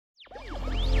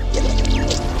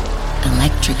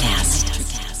Electrocast.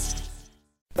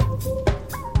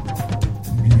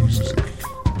 Music,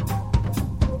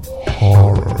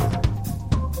 horror,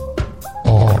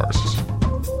 art,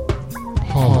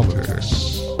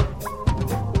 politics,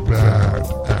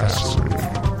 badassery.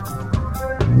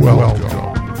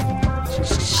 Welcome to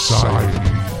Society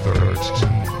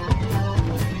 13.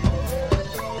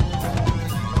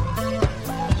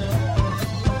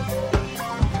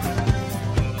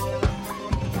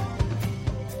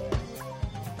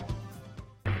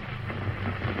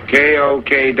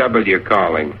 KOKW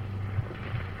calling.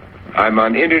 I'm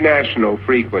on international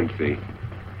frequency.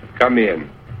 Come in.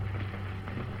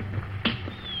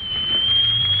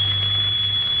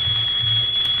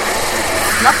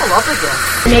 Knuckle up again.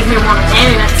 Make me want to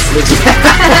dance.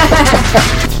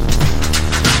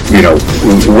 You know,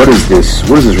 what does this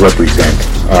represent?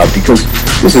 Because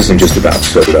this isn't just about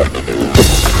soda.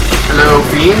 Hello,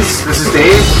 Beans. This is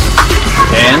Dave.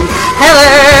 And?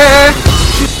 Hello.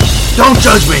 Don't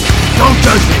judge me. Don't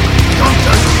judge me. Don't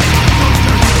judge me.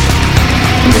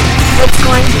 It's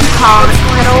going to be called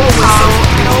Pedal Whistle.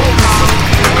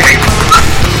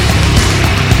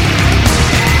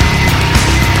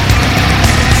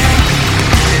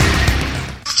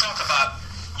 Talk about,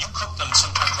 you cook them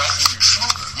sometimes right in your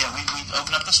smoker. Yeah, we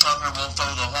open up the smoker, we'll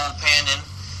throw the whole pan in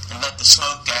and let the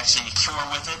smoke actually cure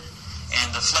with it.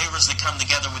 And the flavors that come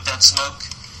together with that smoke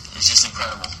is just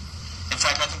incredible. In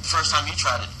fact, I think the first time you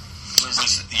tried it was you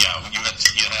had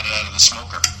it out of the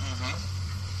smoker. Mm-hmm.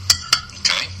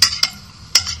 Okay.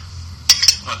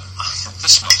 But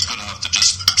this smells good enough to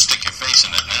just stick your face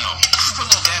in it now. Just put a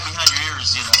little dab behind your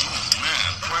ears, you know. Oh,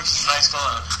 man. It works as nice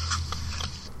cologne.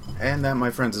 And that, my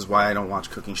friends, is why I don't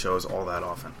watch cooking shows all that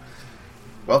often.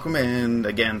 Welcome, and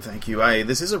again, thank you.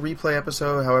 This is a replay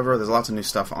episode, however, there's lots of new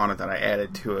stuff on it that I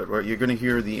added to it. Where you're going to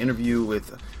hear the interview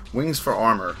with Wings for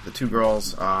Armor, the two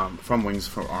girls from Wings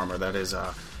for Armor. That is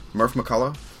Murph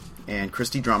McCullough and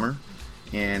Christy Drummer,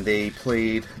 and they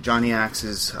played Johnny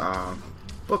Axe's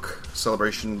book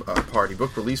celebration party,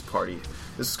 book release party.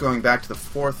 This is going back to the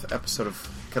 4th episode of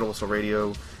Kettle Whistle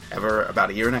Radio ever,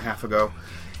 about a year and a half ago.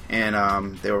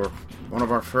 And they were one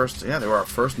of our first, they were our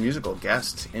first musical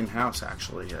guests in-house,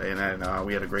 actually. And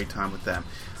we had a great time with them.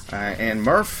 And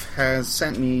Murph has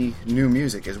sent me new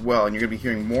music as well, and you're going to be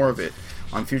hearing more of it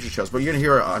on future shows. But you're going to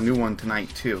hear a new one tonight,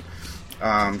 too.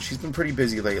 She's been pretty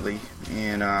busy lately,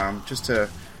 and just to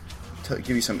give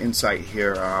you some insight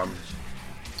here,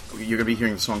 you're going to be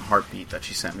hearing the song Heartbeat that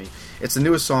she sent me. It's the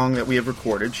newest song that we have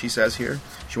recorded, she says here.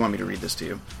 She wanted me to read this to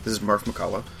you. This is Murph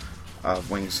McCullough of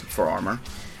Wings for Armor.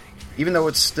 Even though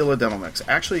it's still a demo mix.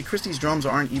 Actually, Christy's drums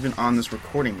aren't even on this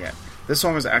recording yet. This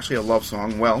song is actually a love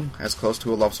song, well, as close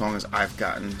to a love song as I've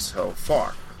gotten so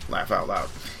far. Laugh out loud.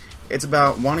 It's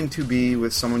about wanting to be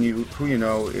with someone who you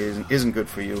know isn't good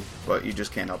for you, but you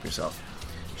just can't help yourself.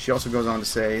 She also goes on to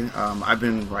say, I've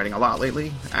been writing a lot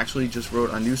lately. Actually just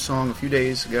wrote a new song a few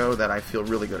days ago that I feel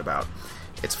really good about.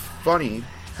 It's funny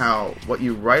how what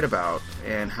you write about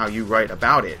and how you write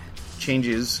about it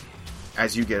changes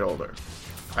as you get older.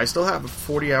 I still have a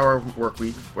 40-hour work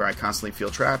week where I constantly feel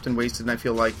trapped and wasted, and I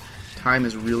feel like time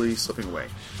is really slipping away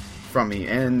from me,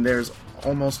 and there's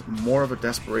almost more of a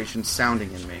desperation sounding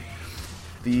in me.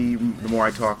 The more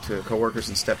I talk to coworkers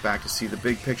and step back to see the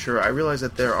big picture, I realize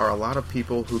that there are a lot of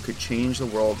people who could change the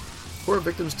world who are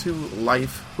victims to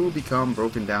life who become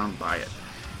broken down by it.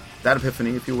 That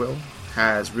epiphany, if you will,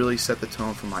 has really set the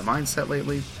tone for my mindset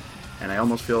lately, and I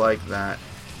almost feel like that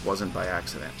wasn't by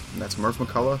accident. And that's Murph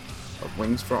McCullough of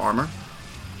Wings for Armor.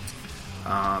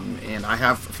 And I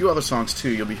have a few other songs too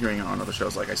you'll be hearing on other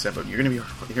shows, like I said, but you're going to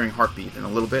be hearing Heartbeat in a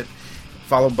little bit,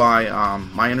 followed by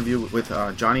my interview with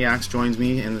Johnny Axe joins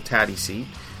me in the Taddy seat.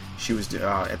 She was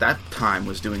at that time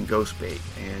was doing Ghost Bait,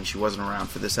 and she wasn't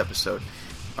around for this episode.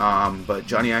 But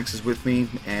Johnny Axe is with me,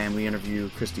 and we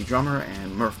interview Christy Drummer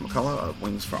and Murph McCullough of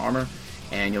Wings for Armor,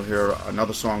 and you'll hear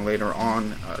another song later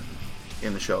on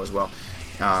in the show as well.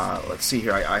 Let's see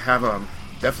here. I have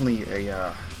definitely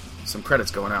some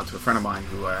credits going out to a friend of mine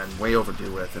who I'm way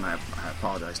overdue with, and I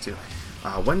apologize too.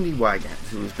 Wendy Wygant,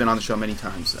 who's been on the show many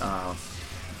times,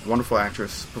 wonderful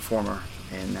actress, performer,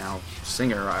 and now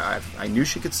singer. I knew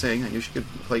she could sing, I knew she could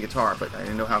play guitar, but I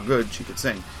didn't know how good she could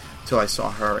sing until I saw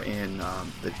her in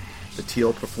the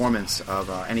Teal performance of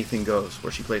Anything Goes,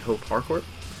 where she played Hope Harcourt.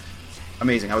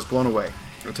 Amazing. I was blown away.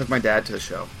 I took my dad to the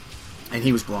show, and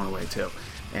he was blown away too.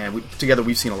 And together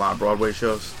we've seen a lot of Broadway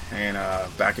shows, and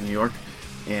back in New York,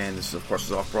 and this of course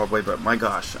was off Broadway, but my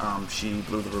gosh, she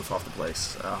blew the roof off the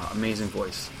place. Amazing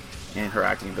voice, and her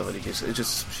acting ability,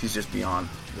 she's just beyond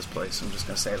this place. I'm just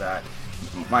going to say that.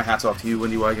 My hat's off to you,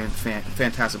 Wendy Wygant.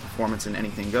 Fantastic performance in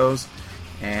Anything Goes,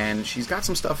 And she's got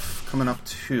some stuff coming up,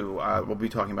 too. We'll be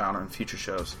talking about on future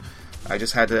shows. I'm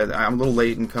a little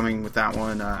late in coming with that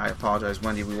one. I apologize,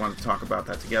 Wendy. We wanted to talk about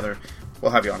that together.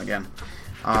 We'll have you on again.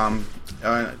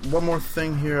 One more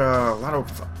thing here. A lot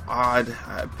of odd...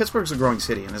 Pittsburgh's a growing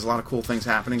city, and there's a lot of cool things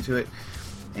happening to it.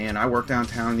 And I work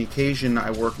downtown. On the occasion,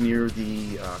 I work near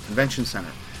the convention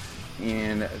center.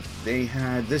 And they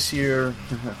had this year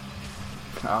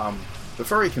the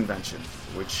furry convention,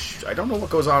 which I don't know what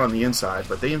goes on the inside,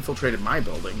 but they infiltrated my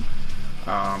building.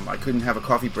 I couldn't have a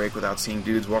coffee break without seeing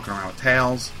dudes walking around with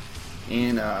tails.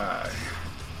 And I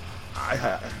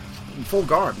had full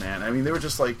guard, man. I mean, they were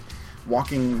just like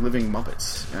walking, living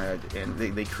Muppets. And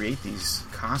they create these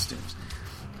costumes.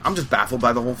 I'm just baffled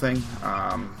by the whole thing.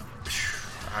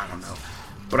 I don't know.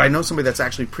 But I know somebody that's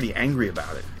actually pretty angry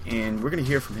about it. And we're going to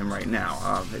hear from him right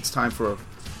now. It's time for a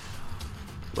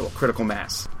little critical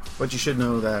mass. But you should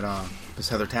know that Miss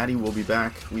Heather Taddy will be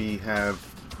back. We have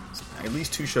at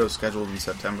least 2 shows scheduled in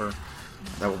September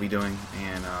that we'll be doing.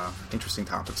 And interesting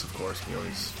topics, of course. We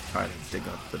always try to dig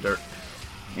up the dirt.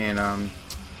 And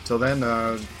till then,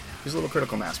 here's a little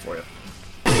critical mass for you.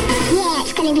 Yeah,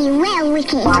 it's gonna be real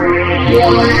wicked. Critical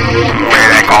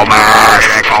mass.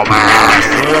 Critical mass.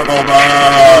 Critical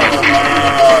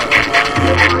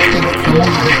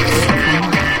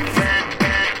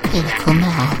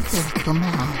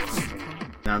mass.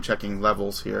 Now I'm checking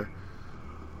levels here.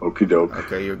 Okie doke.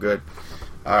 Okay, you're good.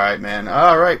 All right, man.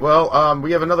 All right, well,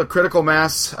 we have another Critical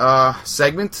Mass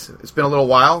segment. It's been a little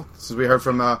while since we heard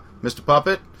from Mr.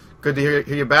 Puppet. Good to hear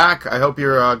you back. I hope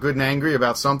you're good and angry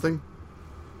about something.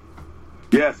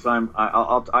 Yes, I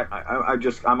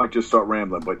might just start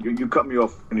rambling, but you cut me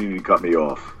off and you cut me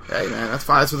off. Hey, man, that's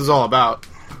fine. That's what it's all about.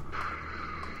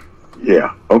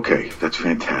 Yeah, okay, that's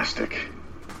fantastic.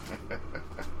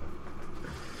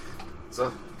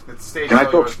 So, it's stage. Can I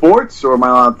talk sports, or am I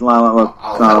not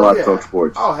allowed to talk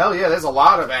sports? Oh, hell yeah, there's a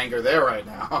lot of anger there right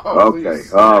now. Okay,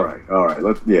 all right.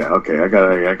 Okay, I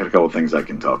got a couple of things I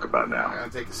can talk about now. I'm gonna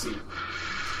take a seat.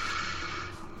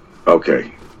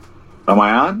 Okay. Am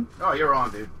I on? Oh, you're on,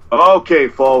 dude. Okay,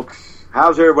 folks.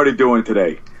 How's everybody doing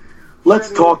today?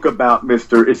 Let's talk about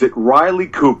is it Riley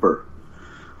Cooper?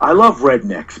 I love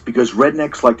rednecks because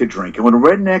rednecks like to drink. And when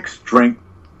rednecks drink,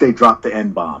 they drop the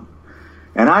N-bomb.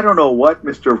 And I don't know what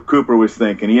Mr. Cooper was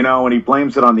thinking, and he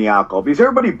blames it on the alcohol. Because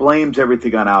everybody blames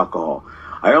everything on alcohol.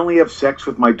 I only have sex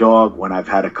with my dog when I've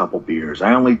had a couple beers.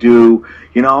 I only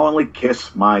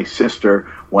kiss my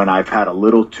sister when I've had a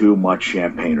little too much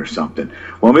champagne or something.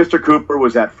 Well, Mr. Cooper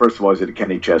was at a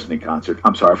Kenny Chesney concert.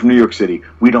 I'm sorry, from New York City.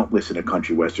 We don't listen to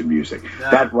country western music.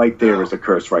 That right there is a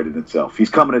curse right in itself. He's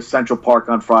coming to Central Park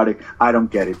on Friday. I don't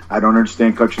get it. I don't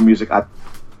understand country music.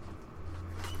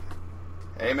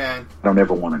 Hey, man. I don't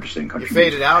ever want to understand country music.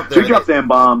 You faded out there. So he dropped the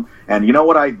M-bomb, and you know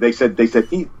what they said,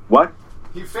 what?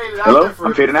 You faded out. Hello? There for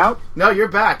I'm fading out? No, you're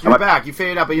back. You're back. You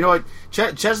faded out. But you know what?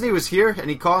 Chesney was here, and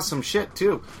he caused some shit,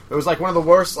 too. It was like one of the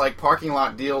worst parking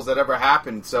lot deals that ever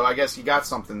happened. So I guess you got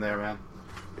something there, man.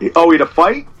 Oh, he had a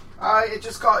fight?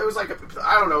 It was like,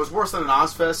 I don't know. It was worse than an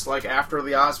Ozfest, after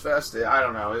the Ozfest. I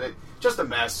don't know. Just a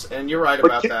mess. And you're right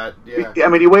about that. Yeah. I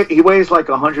mean, he weighs like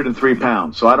 103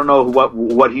 pounds. So I don't know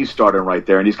what he's starting right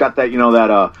there. And he's got that,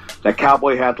 that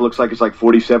cowboy hat that looks like he's like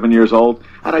 47 years old.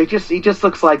 And he just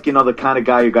looks like, the kind of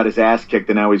guy who got his ass kicked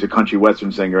and now he's a country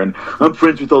western singer. And I'm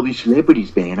friends with all these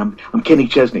celebrities, man. I'm Kenny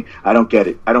Chesney. I don't get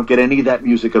it. I don't get any of that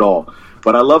music at all.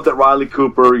 But I love that Riley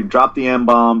Cooper, he dropped the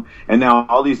M-bomb, and now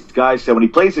all these guys said when he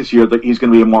plays this year that he's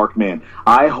going to be a marked man.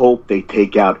 I hope they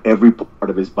take out every part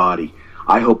of his body.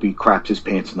 I hope he craps his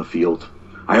pants in the field.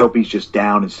 I hope he's just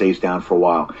down and stays down for a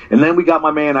while. And then we got my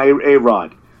man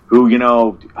A-Rod, who,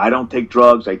 I don't take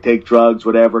drugs, I take drugs,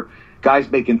 whatever.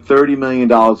 Guy's making $30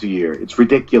 million a year. It's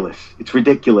ridiculous. It's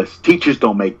ridiculous. Teachers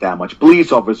don't make that much.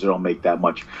 Police officers don't make that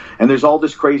much. And there's all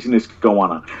this craziness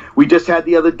going on. We just had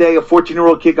the other day a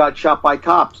 14-year-old kid got shot by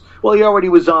cops. Well, he already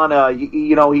was on,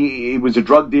 he was a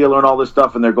drug dealer and all this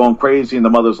stuff, and they're going crazy, and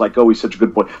the mother's like, oh, he's such a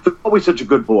good boy. They're always such a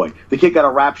good boy. The kid got a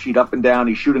rap sheet up and down,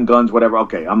 he's shooting guns, whatever.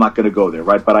 Okay, I'm not going to go there,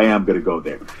 right? But I am going to go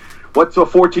there. What's a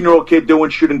 14-year-old kid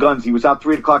doing shooting guns? He was out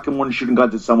 3 o'clock in the morning shooting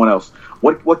guns at someone else.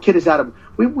 What kid is that?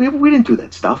 We didn't do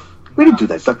that stuff. We didn't do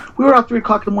that stuff. We were out 3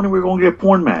 o'clock in the morning. We were going to get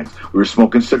porn mags. We were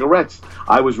smoking cigarettes.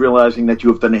 I was realizing that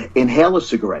you have to inhale a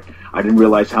cigarette. I didn't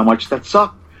realize how much that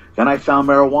sucked. Then I found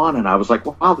marijuana, and I was like,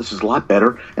 wow, this is a lot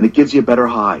better, and it gives you a better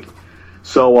high.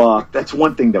 So that's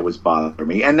one thing that was bothering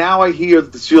me. And now I hear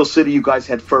that the Steel City, you guys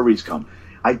had furries come.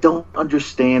 I don't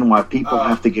understand why people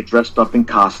have to get dressed up in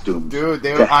costumes. Dude,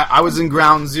 I was in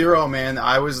Ground Zero, man.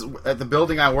 I was at the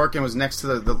building I work in was next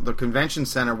to the convention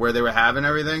center where they were having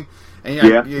everything.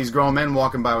 And these grown men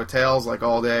walking by with tails like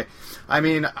all day. I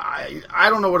mean, I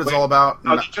don't know what it's all about.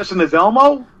 Are they dressing as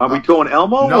Elmo? Are we going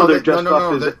Elmo? No, or they're dressed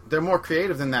up as... They're more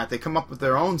creative than that. They come up with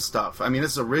their own stuff. I mean,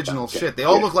 this is original shit. They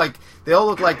all look like they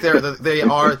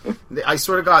are. I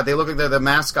swear to God, they look like they're the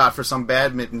mascot for some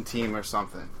badminton team or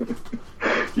something.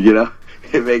 You know,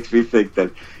 it makes me think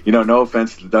that, you know, no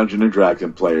offense to the Dungeons and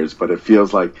Dragons players, but it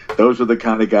feels like those are the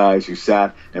kind of guys who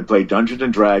sat and played Dungeons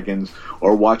and Dragons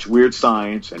or watched Weird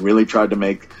Science and really tried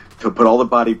to put all the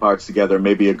body parts together.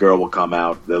 Maybe a girl will come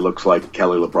out that looks like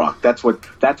Kelly LeBrock. That's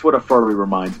what a furry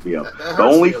reminds me of. The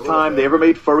only time they ever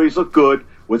made furries look good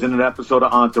was in an episode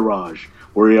of Entourage,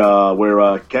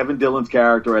 where Kevin Dillon's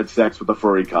character had sex with a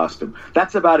furry costume.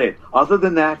 That's about it. Other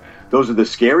than that, those are the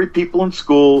scary people in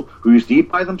school who used to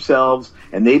eat by themselves,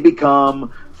 and they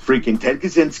become freaking Ted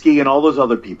Kaczynski and all those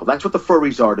other people. That's what the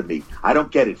furries are to me. I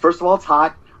don't get it. First of all, it's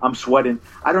hot. I'm sweating.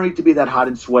 I don't need to be that hot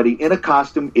and sweaty. In a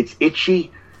costume, it's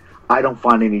itchy. I don't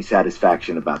find any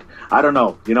satisfaction about it. I don't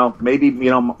know. You know, maybe, you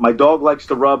know, my dog likes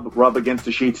to rub against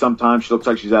the sheet sometimes. She looks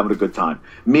like she's having a good time.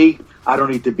 Me, I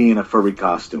don't need to be in a furry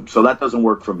costume. So that doesn't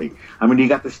work for me. I mean, you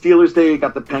got the Steelers there, you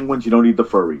got the Penguins, you don't need the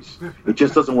furries. It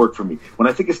just doesn't work for me. When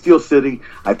I think of Steel City,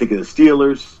 I think of the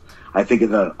Steelers. I think of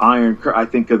the Iron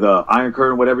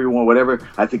Curtain, whatever you want, whatever.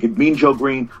 I think of Mean Joe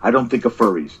Green. I don't think of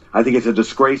furries. I think it's a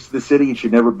disgrace to the city. It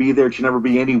should never be there. It should never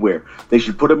be anywhere. They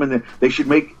should put them in the. They should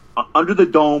make Under the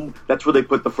Dome. That's where they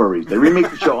put the furries. They remake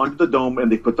the show Under the Dome,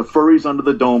 and they put the furries under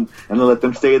the dome, and they let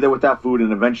them stay there without food,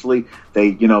 and eventually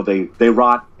they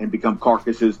rot and become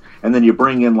carcasses, and then you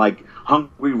bring in like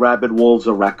hungry rabid wolves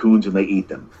or raccoons, and they eat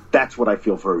them. That's what I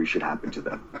feel furries should happen to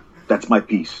them. That's my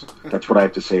piece. That's what I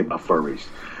have to say about furries.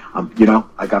 You know,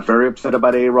 I got very upset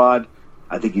about A-Rod.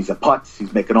 I think he's a putz.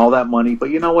 He's making all that money. But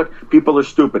you know what? People are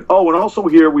stupid. Oh, and also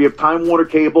here we have Time Warner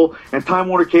Cable. And Time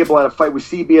Warner Cable had a fight with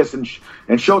CBS and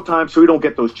Showtime, so we don't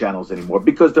get those channels anymore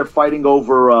because they're fighting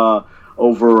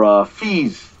over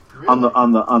fees on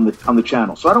the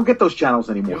channel. So I don't get those channels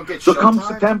anymore. So come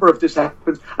September, if this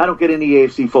happens, I don't get any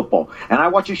AFC football. And I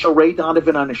watch a show Ray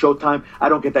Donovan on the Showtime. I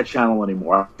don't get that channel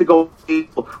anymore. I have to go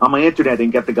on my internet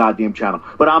and get the goddamn channel.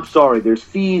 But I'm sorry, there's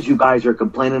fees you guys are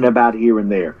complaining about here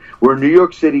and there. We're in New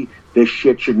York City. This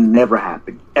shit should never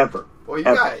happen, ever. Well,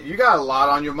 you got a lot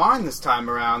on your mind this time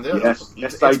around.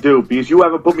 Yes, I do. Because you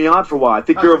haven't put me on for a while. I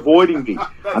think you're avoiding me.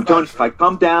 I'm telling you, if I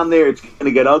come down there, it's going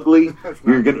to get ugly.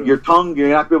 Your tongue, you're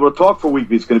not going to be able to talk for a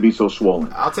week. It's going to be so swollen.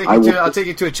 I'll take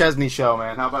you to a Chesney show,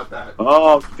 man. How about that?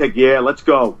 Oh, let's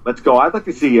go. I'd like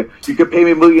to see you. You could pay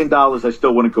me $1 million. I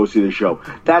still wouldn't go see the show.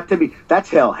 That to me, that's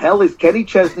hell. Hell is Kenny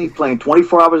Chesney playing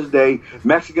 24 hours a day,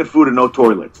 Mexican food and no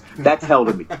toilets. That's hell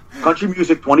to me. Country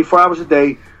music, 24 hours a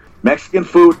day. Mexican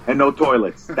food and no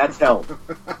toilets. That's hell.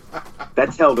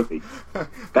 That's hell to me.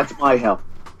 That's my hell.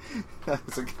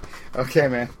 Okay,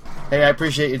 man. Hey, I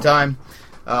appreciate your time.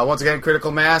 Once again, Critical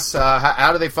Mass.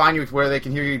 How do they find you where they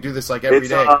can hear you do this like every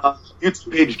day? It's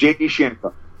YouTube page JD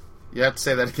Shanka. You have to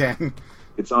say that again.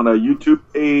 It's on a YouTube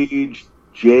page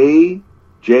J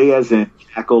as in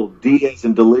Jackal, D as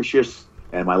in Delicious,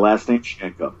 and my last name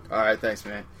Shanka. All right, thanks,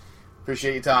 man.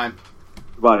 Appreciate your time.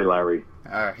 Goodbye, Larry.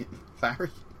 All right,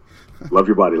 Larry. Love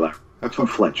your body, Larry. That's from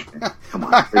Fletch, man. Come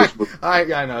on.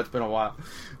 I know, it's been a while.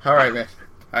 All right, man.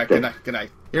 All right, good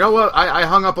night. You know what? I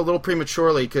hung up a little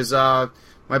prematurely because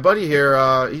my buddy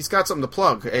here, he's got something to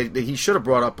plug. He should have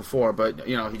brought up before, but,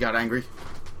 you know, he got angry.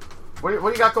 What do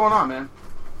you got going on, man?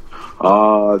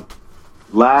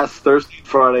 Last Thursday and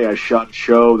Friday, I shot a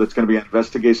show that's going to be on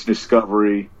Investigation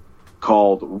Discovery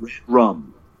called Red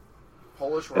Rum.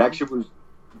 Polish Rum? It actually was,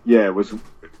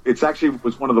 it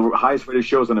was one of the highest rated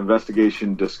shows on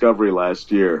Investigation Discovery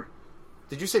last year.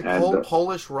 Did you say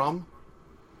Polish Rum?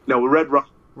 No, Red Rum.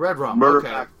 Red Rum. Murder Okay.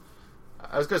 Back.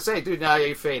 I was gonna say, dude, now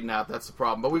you're fading out. That's the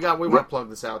problem. But we want to plug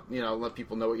this out. You know, let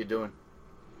people know what you're doing.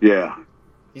 Yeah.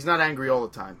 He's not angry all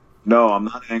the time. No, I'm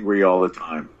not angry all the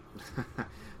time.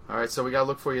 All right, so we gotta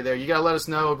look for you there. You gotta let us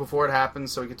know before it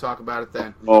happens so we can talk about it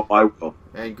then. Oh, I will.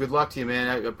 And good luck to you, man.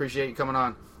 I appreciate you coming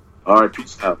on. All right,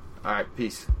 peace out. All right,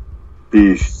 peace.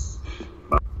 Peace.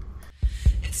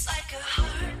 It's like a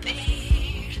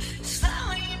heartbeat,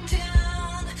 slowing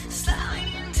down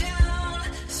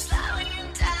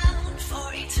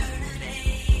for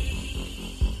eternity.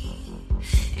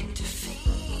 In defeat,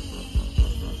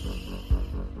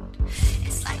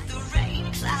 it's like the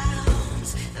rain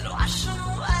clouds that wash away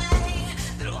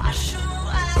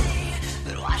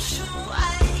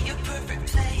your perfect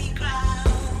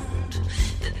playground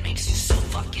that makes you so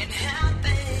fucking happy.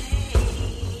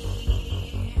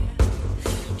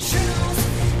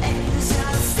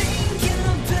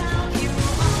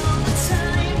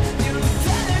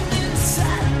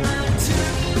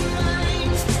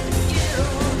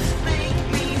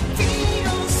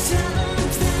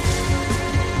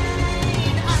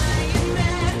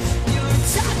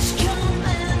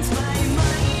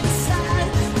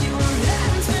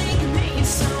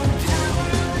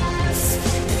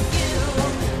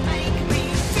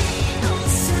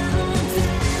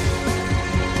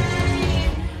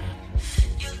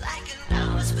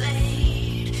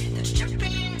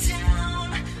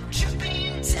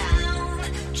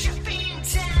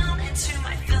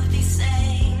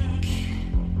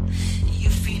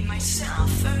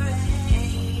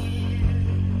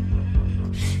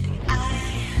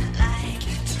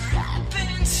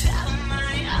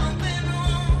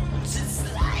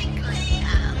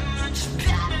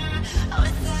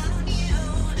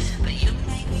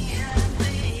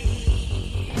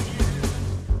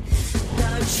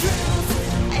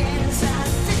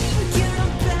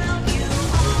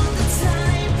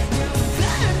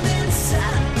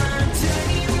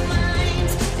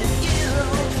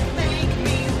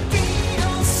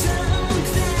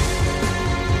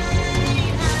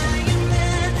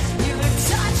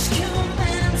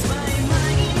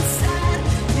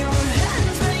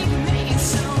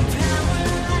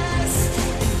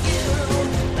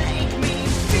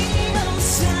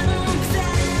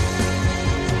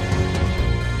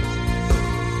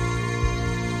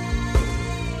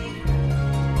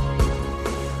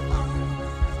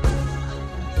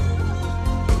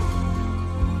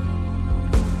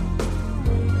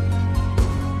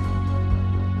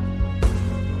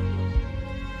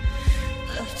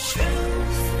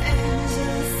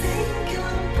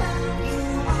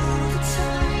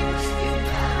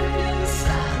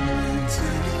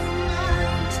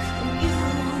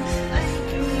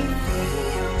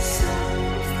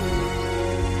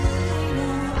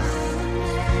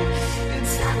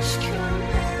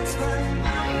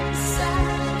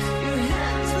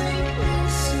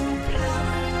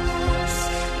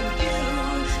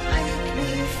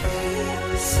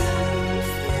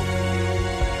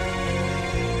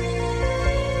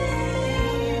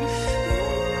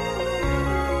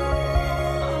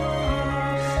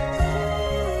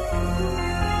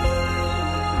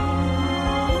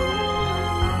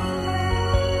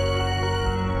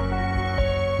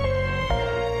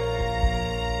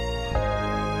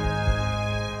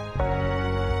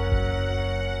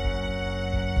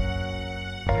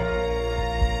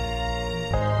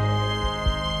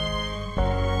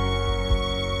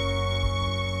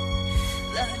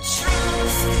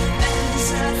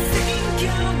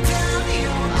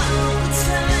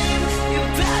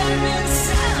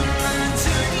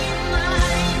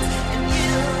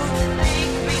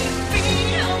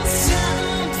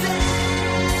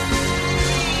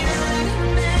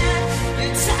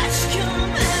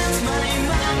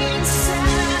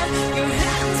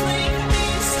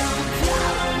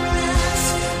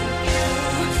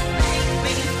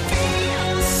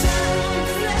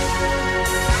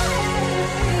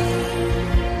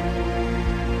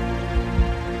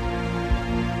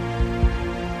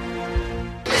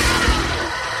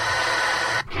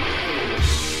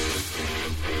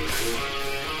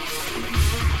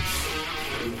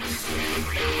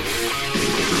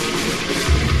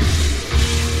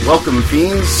 Welcome,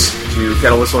 fiends, to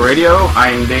Kettle Whistle Radio. I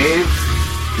am Dave,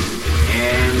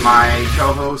 and my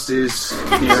co-host is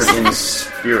here in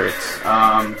spirit.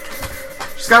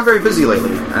 She's gotten very busy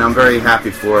lately, and I'm very happy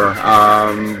for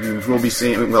her. We'll be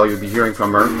you'll be hearing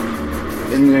from her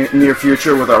in the near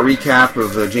future with our recap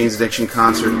of the Jane's Addiction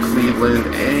concert in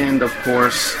Cleveland, and of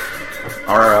course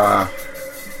our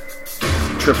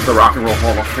trip to the Rock and Roll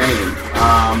Hall of Fame.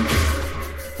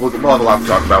 We'll have a lot to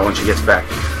talk about when she gets back.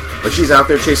 But she's out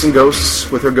there chasing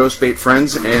ghosts with her ghost bait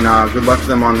friends, and good luck to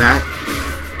them on that.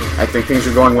 I think things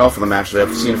are going well for them, actually.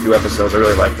 I've seen a few episodes. I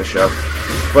really like the show.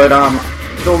 But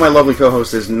though my lovely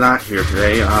co-host is not here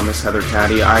today, Miss Heather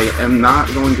Taddy, I am not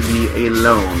going to be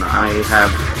alone. I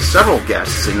have several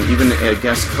guests, and even a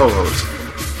guest co-host.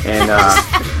 And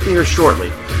here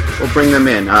shortly, we'll bring them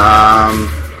in.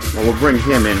 We'll bring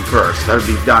him in first. That would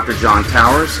be Dr. John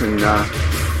Towers, and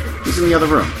he's in the other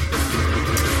room.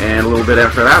 And a little bit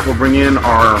after that, we'll bring in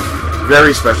our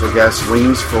very special guest,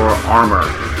 Wings for Armor.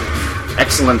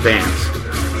 Excellent band.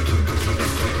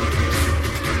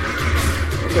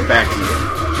 We'll get back to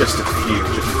you. Just a few.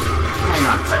 Just hang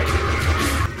on tight.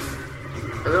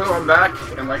 Hello, I'm back.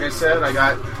 And like I said, I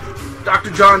got Dr.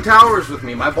 John Towers with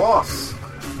me, my boss.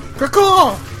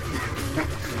 Cool.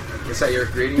 Is that your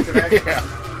greeting today? Yeah.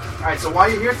 All right, so why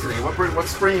are you here today?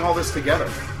 What's bringing all this together?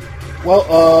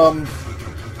 Well,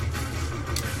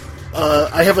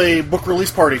 I have a book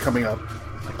release party coming up.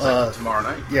 Tomorrow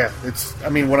night? Yeah,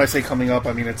 when I say coming up,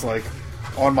 I mean it's like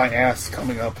on my ass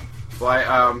coming up. Well,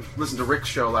 I listened to Rick's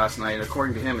show last night.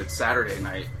 According to him, it's Saturday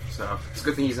night, so it's a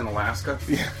good thing he's in Alaska.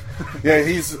 Yeah, yeah,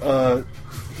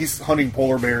 he's hunting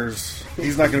polar bears.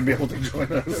 He's not going to be able to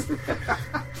join us.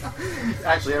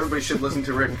 Actually, everybody should listen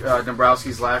to Rick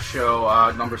Dombrowski's last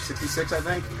show, number 66, I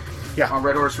think. Yeah. On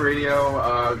Red Horse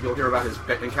Radio, you'll hear about his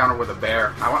encounter with a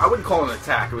bear. I wouldn't call it an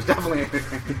attack. It was definitely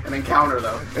an encounter,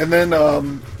 though. And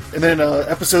then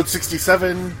episode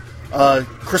 67,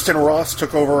 Kristen Ross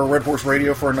took over Red Horse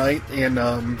Radio for a night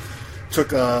and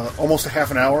took almost a half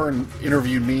an hour and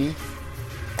interviewed me,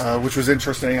 which was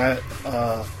interesting. I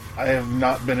have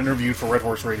not been interviewed for Red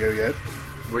Horse Radio yet.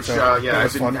 Which, so,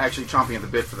 I've been actually chomping at the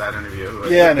bit for that interview.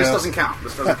 Yeah, This doesn't count.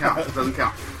 This doesn't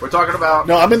count. We're talking about...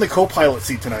 No, I'm in the co-pilot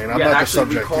seat tonight. I'm not the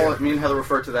subject. Me and Heather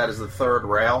refer to that as the third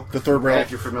rail. The third rail. And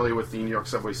if you're familiar with the New York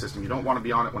subway system, you don't want to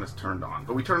be on it when it's turned on.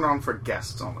 But we turn it on for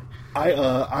guests only.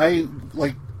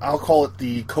 I'll call it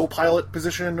the co-pilot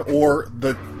position or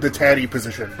the Taddy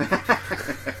position.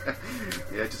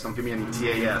 Yeah, just don't give me any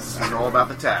TAS. I know all about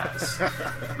the TAS.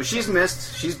 But she's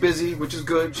missed. She's busy, which is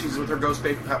good. She's with her Ghost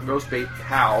Bait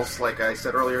pals, like I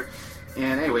said earlier.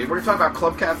 And anyway, we're going to talk about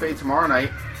Club Cafe tomorrow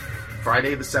night,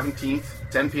 Friday the 17th,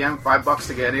 10 p.m., $5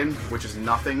 to get in, which is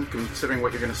nothing considering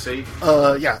what you're going to see.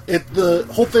 Yeah. The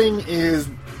whole thing is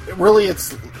really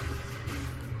it's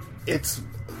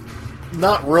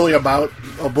not really about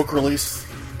a book release.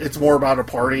 It's more about a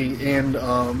party, and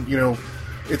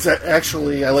it's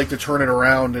actually, I like to turn it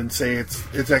around and say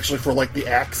it's actually for like the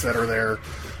acts that are there.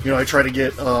 I try to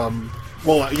get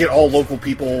I get all local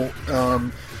people.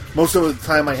 Most of the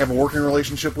time, I have a working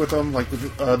relationship with them, like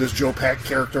with this Joe Pack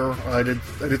character. I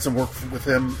did some work with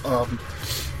him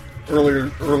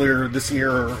earlier this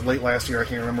year or late last year. I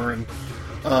can't remember. And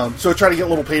so I try to get a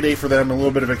little payday for them, and a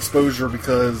little bit of exposure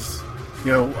because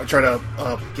I try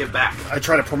to give back. I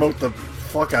try to promote the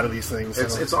fuck out of these things.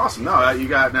 It's awesome. No, you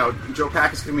got now Joe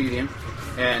Pack is a comedian,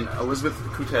 and Elizabeth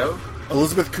Couteau.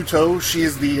 Elizabeth Couteau, she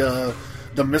is the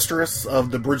mistress of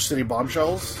the Bridge City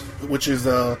Bombshells, which is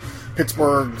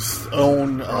Pittsburgh's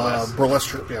own burlesque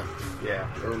troupe. Yeah. Yeah,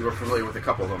 we're familiar with a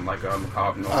couple of them, like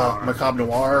Macabre Noir. Macabre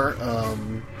Noir,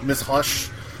 Miss Hush,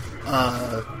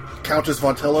 Countess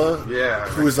Vontilla,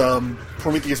 who is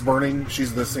Prometheus Burning.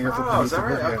 She's the singer for Prometheus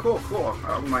Burning. Oh, is that right? Oh, cool.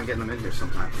 I don't mind getting them in here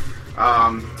sometime.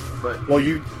 Well,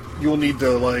 you'll need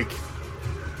to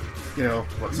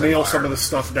nail some of the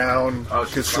stuff down. Oh,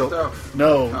 she's fucked up?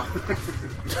 No.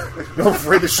 No, I'm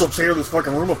afraid that she'll tear this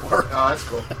fucking room apart. Oh, that's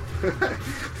cool.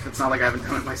 It's not like I haven't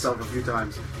done it myself a few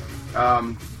times.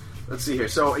 Let's see here.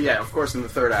 So, yeah, of course, in the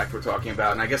third act we're talking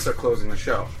about, and I guess they're closing the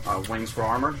show. Wings for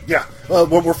Armor? Yeah.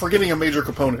 We're forgetting a major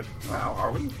component. Wow,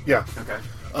 are we? Yeah. Okay.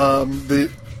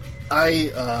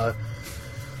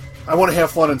 I want to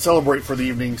have fun and celebrate for the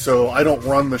evening, so I don't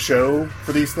run the show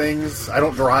for these things. I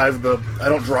don't drive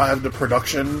the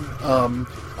production.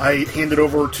 I hand it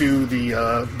over to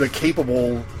the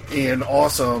capable and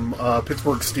awesome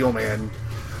Pittsburgh Steelman,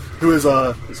 who is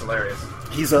he's hilarious.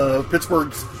 He's a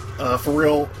Pittsburgh for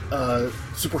real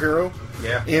superhero.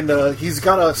 Yeah. And he's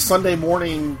got a Sunday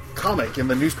morning comic in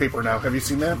the newspaper now. Have you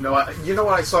seen that? No, you know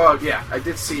what I saw? Yeah, I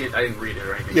did see it. I didn't read it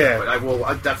or anything. Yeah. But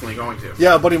I'm definitely going to.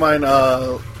 Yeah, a buddy of mine,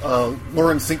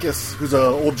 Lauren Sinkus, who's an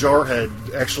old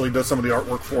jarhead, actually does some of the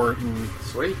artwork for it. And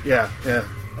Sweet. Yeah.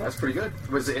 That's pretty good.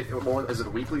 Is it a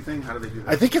weekly thing? How do they do that?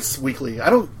 I think it's weekly. I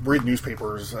don't read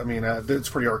newspapers. I mean, it's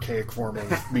a pretty archaic form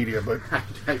of media, but...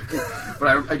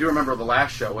 But I do remember the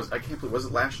last show. I can't believe, was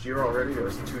it last year already, or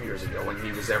was it 2 years ago when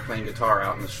he was there playing guitar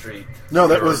out in the street? No,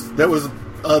 that was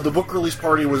the book release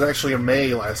party was actually in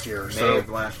May last year. May of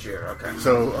last year, okay.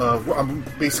 So I'm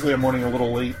running a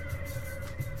little late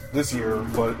this year,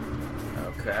 but...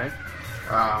 Okay.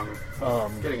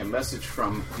 Getting a message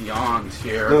from Beyond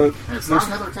here. It's not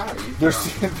Heather Toddy.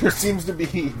 There seems to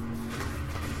be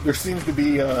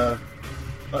a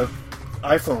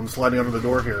iPhone sliding under the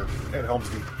door here at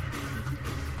Helmsby.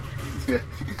 Yeah,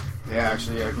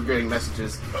 actually, we're getting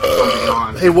messages from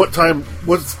Beyond. Hey,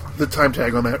 what's the time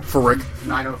tag on that for Rick?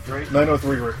 9:03.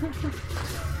 9:03, Rick.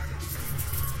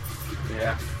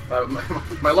 Yeah.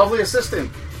 My lovely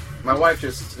assistant. My wife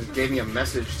just gave me a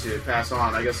message to pass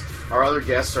on. I guess our other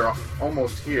guests are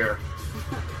almost here.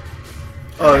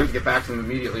 I have to get back to them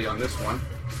immediately on this one.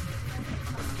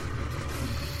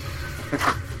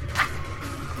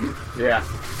 Yeah.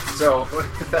 So,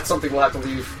 that's something we'll have to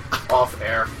leave off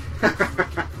air.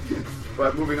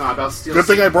 But moving on, about Steel Good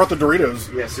thing I brought the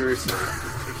Doritos. Yeah, seriously.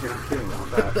 I'm kidding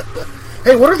about that.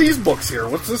 Hey, what are these books here?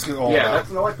 What's this all about?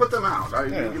 No, I put them out.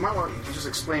 You might want to just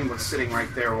explain what's sitting right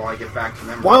there while I get back to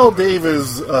them. While Dave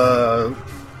is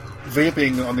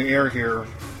vamping on the air here,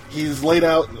 he's laid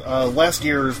out last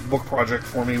year's book project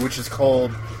for me, which is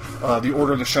called The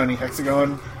Order of the Shining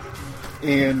Hexagon.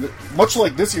 And much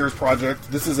like this year's project,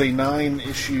 this is a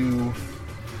 9-issue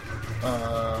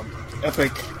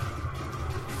epic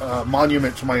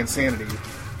monument to my insanity.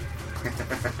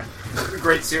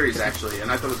 Great series, actually,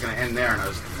 and I thought it was going to end there, and I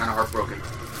was kind of heartbroken.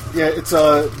 Yeah, it's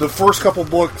the first couple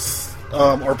books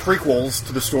are prequels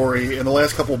to the story, and the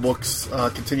last couple books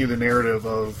continue the narrative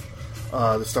of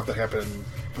the stuff that happened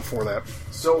before that.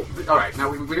 So, all right, now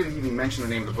we didn't even mention the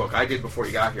name of the book. I did before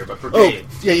you got here, but Brigade.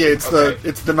 Oh, yeah, it's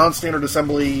the Non-Standard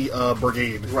Assembly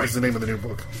Brigade. Right. Is the name of the new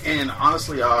book. And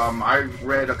honestly, I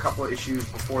read a couple of issues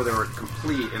before they were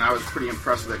complete, and I was pretty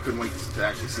impressed with it. I couldn't wait to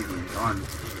actually see them done.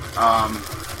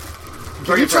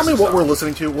 Can you tell me what we're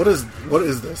listening to? What is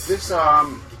this? This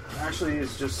actually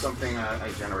is just something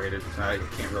I generated. I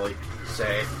can't really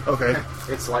say. Okay.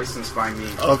 It's licensed by me.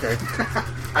 Okay.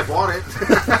 I bought it.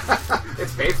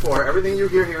 It's paid for. Everything you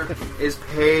hear here is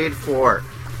paid for.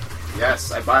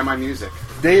 Yes, I buy my music.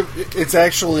 Dave, it's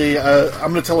actually...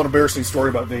 I'm going to tell an embarrassing story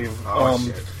about Dave.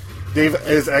 Shit. Dave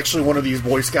is actually one of these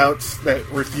Boy Scouts that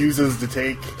refuses to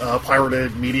take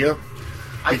pirated media.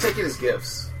 I take it as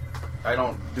gifts. I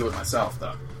don't do it myself,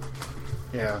 though.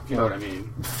 Yeah. You know what I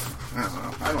mean? I don't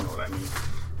know. I don't know what I mean.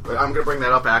 But I'm going to bring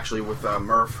that up, actually, with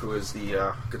Murph, who is the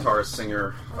guitarist,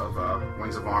 singer of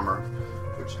Wings of Armor,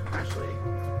 which, actually,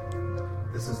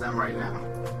 this is them right now.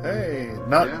 Hey,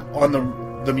 not on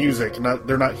the music.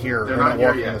 They're not here. They're not here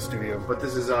walking yet. in the studio. But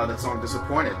this is that song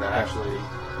 "Disappointed" that actually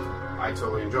I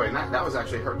totally enjoy, and that was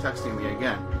actually her texting me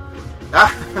again.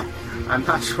 I'm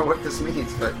not sure what this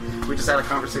means, but we just had a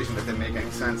conversation that didn't make any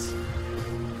sense.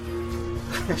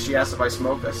 She asked if I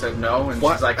smoked. I said no, and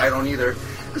she's like, "I don't either."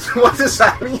 What does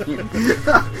that mean?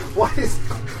 What is?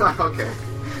 Okay,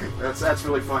 that's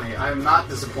really funny. I am not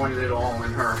disappointed at all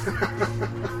in her.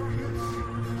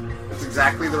 That's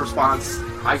exactly the response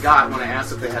I got when I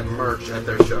asked if they had merch at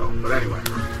their show. But anyway,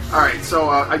 all right. So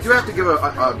I do have to give a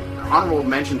honorable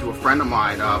mention to a friend of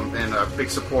mine and a big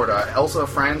supporter, Elsa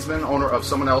Franzman, owner of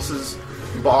Someone Else's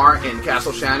Bar in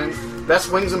Castle Shannon.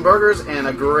 Best wings and burgers and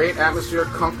a great atmosphere,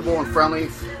 comfortable and friendly.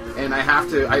 And I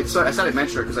said I'd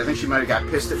mention her because I think she might have got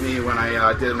pissed at me when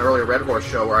I did an earlier Red Horse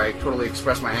show where I totally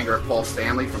expressed my anger at Paul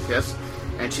Stanley from Kiss.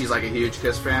 And she's like a huge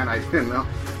Kiss fan. I didn't know.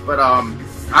 But I'm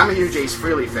a huge Ace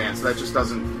Frehley fan, so that just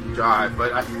doesn't jive.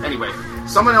 But anyway,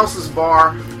 Someone Else's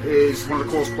Bar is one of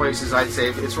the coolest places, I'd say.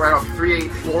 It's right off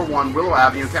 3841 Willow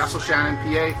Avenue, Castle Shannon,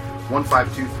 PA.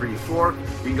 15234. You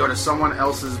can go to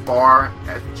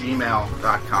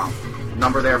someoneelsesbar@gmail.com.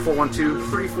 Number there,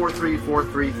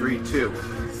 412-343-4332.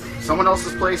 Someone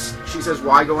else's place, she says,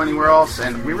 why go anywhere else?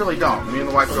 And we really don't. Me and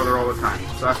the wife go there all the time.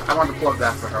 So I wanted to plug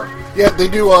that for her. Yeah, they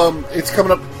do. It's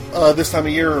coming up this time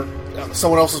of year.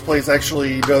 Someone else's place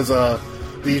actually does the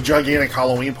gigantic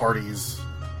Halloween parties.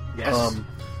 Yes.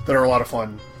 That are a lot of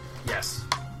fun. Yes.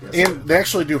 And they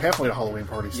actually do halfway to Halloween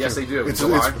parties. Yes, too. they do. It's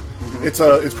July.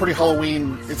 it's pretty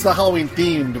Halloween. It's not Halloween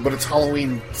themed, but it's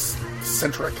Halloween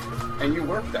centric. And you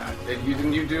work that.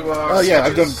 And you do. Yeah,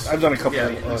 sketches. I've done a couple.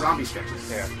 Zombie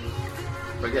sketches. Yeah.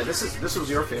 But yeah, this was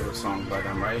your favorite song by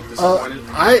them, right? Or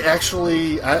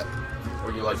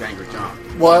you like Angry John?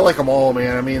 Well, I like them all,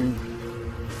 man. I mean,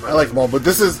 I like them all, but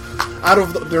this is out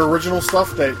of their original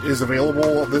stuff that is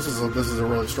available. This is a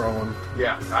really strong one.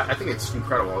 Yeah, I think it's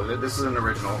incredible. This is an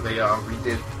original. They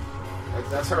redid.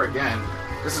 That's her again.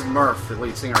 This is Murph, the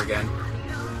lead singer again,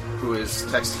 who is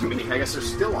texting me. I guess they're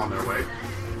still on their way.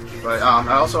 But I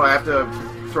have to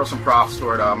throw some props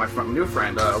toward my new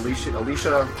friend,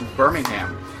 Alicia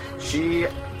Birmingham. She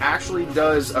actually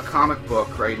does a comic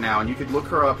book right now, and you could look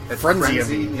her up at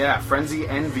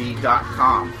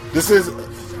FrenzyEnvy.com. This is,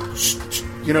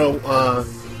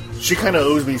 she kind of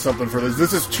owes me something for this.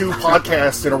 This is 2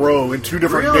 podcasts in a row in 2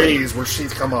 different days where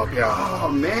she's come up. Yeah. Oh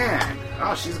man.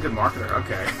 Oh, she's a good marketer.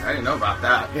 Okay, I didn't know about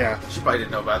that. Yeah. She probably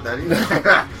didn't know about that either.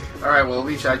 All right. Well,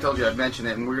 Alicia, I told you I'd mention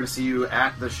it, and we're going to see you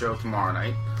at the show tomorrow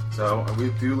night. So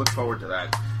we do look forward to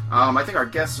that. I think our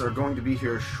guests are going to be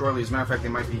here shortly. As a matter of fact, they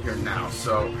might be here now.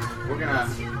 So we're going to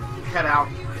head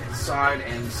outside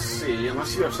and see.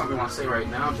 Unless you have something you want to say right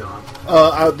now, John.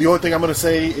 The only thing I'm going to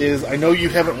say is I know you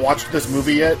haven't watched this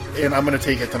movie yet, and I'm going to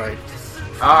take it tonight.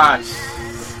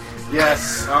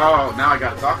 Yes. Oh, now I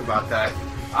got to talk about that.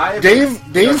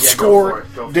 Dave scored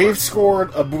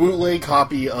a bootleg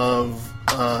copy of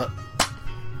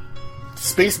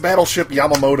Space Battleship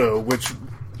Yamamoto, which,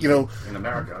 in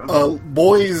America,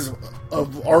 boys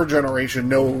of our generation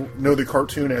know the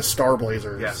cartoon as Star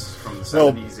Blazers. Yes, from the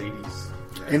 70s, 80s.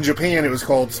 Yeah. In Japan, it was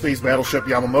called Space Battleship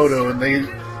Yamamoto, and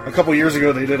a couple years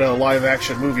ago they did a live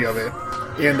action movie of it.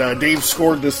 And Dave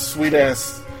scored this sweet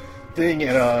ass thing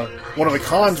at one of the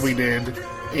cons we did,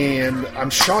 and I'm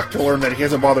shocked to learn that he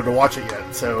hasn't bothered to watch it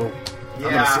yet. So.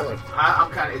 Yeah,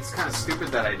 it's kind of stupid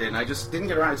that I didn't. I just didn't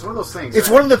get around. It's one of those things. It's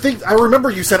one of the things. I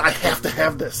remember you said, I have to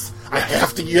have this. I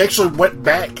have to. You actually went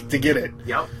back to get it.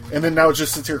 Yep. And then now it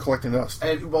just sits here collecting dust.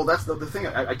 And, well, that's the thing.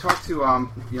 I talked to,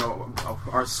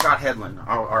 our Scott Hedlund,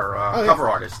 our cover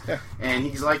artist. Yeah. And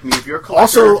he's like me, if you're a collector...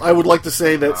 Also, I would like to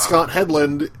say that Scott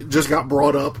Hedlund just got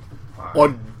brought up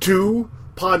on 2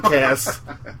 podcasts...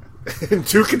 in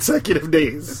 2 consecutive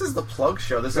days. This is the plug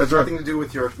show. This has nothing to do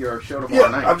with your show tomorrow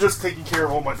night. I'm just taking care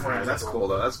of all my friends. That's cool,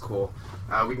 though. That's cool.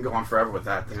 We can go on forever with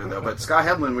that, too, though. But Scott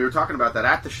Hedlund, we were talking about that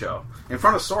at the show. In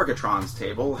front of Sorgatron's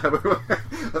table.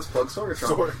 Let's plug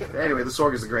Sorgatron. Anyway, the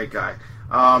Sorg is a great guy.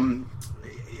 And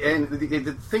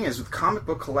the thing is, with comic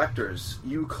book collectors,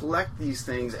 you collect these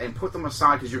things and put them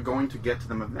aside because you're going to get to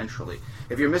them eventually.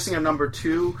 If you're missing a number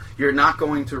 2, you're not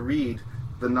going to read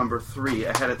the number 3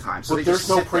 ahead of time. So but there's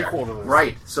no prequel to this.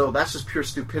 Right. So that's just pure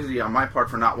stupidity on my part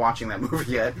for not watching that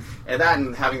movie yet. And that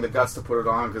and having the guts to put it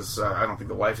on because I don't think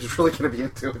the wife is really going to be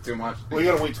into it too much. Well, you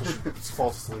got to wait till she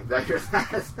falls asleep. Did I hear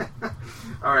that?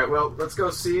 All right, well, let's go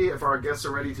see if our guests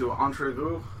are ready to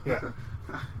entrez-vous. Yeah.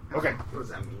 Okay. What does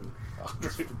that mean?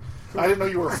 I didn't know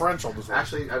you were French all this way.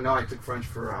 Actually, no, I took French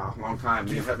for a long time.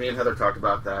 Me and Heather talked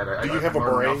about that. Do you have a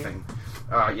brain? Nothing.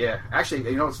 Yeah. Actually,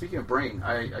 speaking of brain,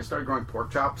 I started growing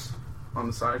pork chops on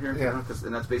the side here. Yeah.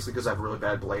 And that's basically because I have a really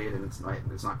bad blade and it's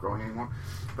not growing anymore.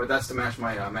 But that's to match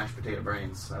my mashed potato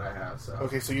brains that I have. So.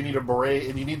 Okay, so you need a beret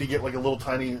and you need to get like a little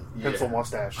tiny pencil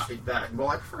mustache. Well,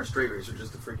 I prefer a straight razor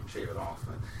just to freaking shave it off.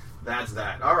 But that's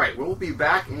that. All right, we'll be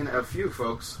back in a few,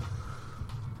 folks.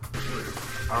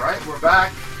 All right, we're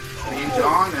back. Me and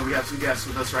John, and we have some guests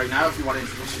with us right now. If you want to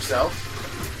introduce yourself.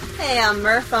 Hey, I'm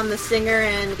Murph. I'm the singer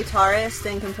and guitarist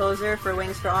and composer for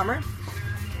Wings for Armor.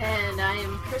 And I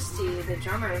am Christy, the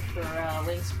drummer for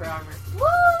Wings for Armor.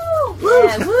 Woo!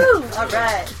 Yeah, woo! All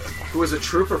right. Who was a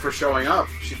trooper for showing up.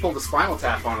 She pulled a Spinal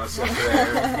Tap on us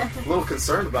yesterday. A little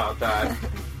concerned about that.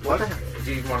 What?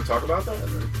 Do you want to talk about that?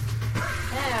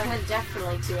 Yeah, I had Jeff for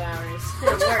like 2 hours.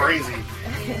 That's crazy.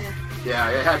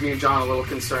 Yeah, it had me and John a little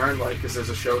concerned, because there's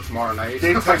a show tomorrow night.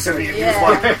 Dave texted me and he was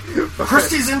like,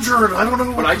 Christy's injured, I don't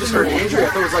know what But I just heard injury. I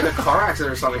thought it was like a car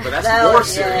accident or something, but that's more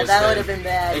serious. Yeah, that would have been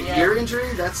bad. And ear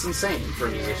injury, that's insane for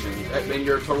a musician. And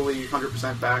you're totally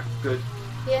 100% back, good?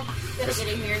 Yeah, gotta get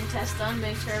a hearing test done,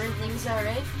 make sure everything's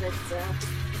alright, but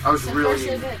I was So really,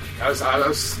 far, so good. I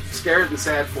was scared and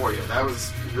sad for you. That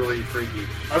was really freaky.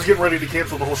 I was getting ready to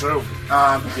cancel the whole show.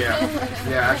 Yeah.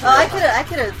 Actually, I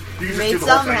could have You can just made do the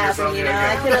whole something thing happen, yourself, you know.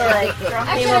 yeah. I could have I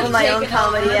came could've up with my own taken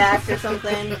comedy over. act or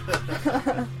something.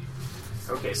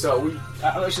 Okay, so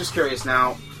I was just curious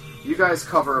now. You guys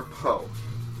cover Poe,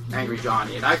 Angry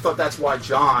Johnny, and I thought that's why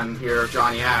John here,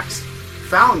 Johnny Axe,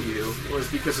 found you was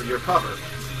because of your cover.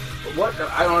 But what?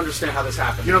 I don't understand how this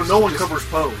happened. You know, no one covers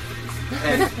Poe.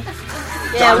 And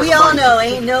Yeah, John we is all funny. know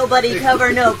ain't nobody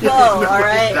cover no Poe,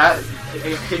 alright? That,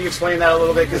 can you explain that a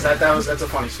little bit? Because that's a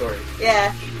funny story.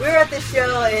 Yeah, we were at this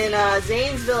show in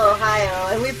Zanesville,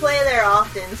 Ohio, and we play there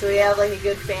often, so we have like a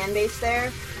good fan base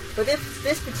there. But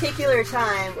this particular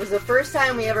time was the first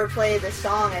time we ever played this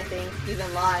song, I think,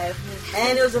 even live.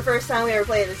 And it was the first time we ever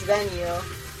played this venue.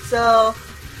 So,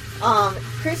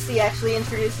 Christy actually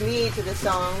introduced me to the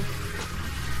song.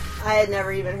 I had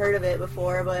never even heard of it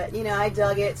before, but, you know, I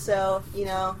dug it, so, you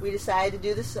know, we decided to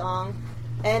do the song.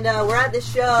 And we're at the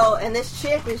show, and this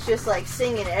chick is just, like,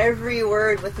 singing every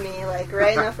word with me, like,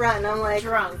 right in the front, and I'm like,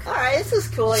 Drunk. alright, this is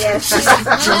cool, yeah, she's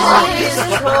totally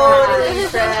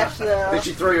trash, though. Did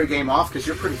she throw your game off? Because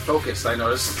you're pretty focused, I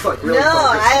noticed. Like, No, really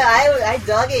focused. I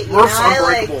dug it, you Murph's know, I,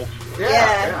 like, unbreakable.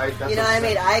 yeah, you know, I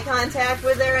made eye contact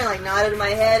with her and, like, nodded my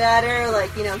head at her,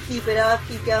 like, you know, keep it up,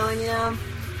 keep going, you know.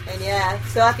 And yeah,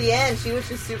 so at the end, she was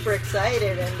just super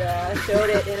excited and showed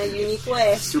it in a unique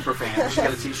way. Super fan. Did she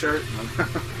get a t-shirt?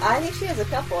 I think she has a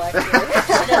couple, actually.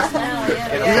 She does now,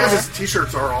 yeah. You guys'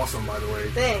 t-shirts are awesome, by the way.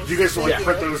 Thanks. Do you guys like Thank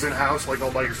print you. those in-house, like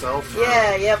all by yourself?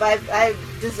 Yeah, but I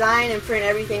design and print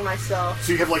everything myself.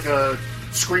 So you have like a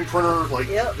screen printer, like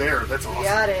Yep. there. That's awesome. You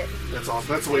got it. That's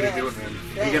awesome. That's the way Yeah. to do it, man.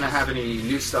 Are you going to have any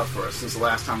new stuff for us since the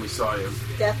last time we saw you?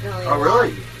 Definitely. Oh,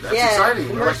 really? That's yeah, exciting.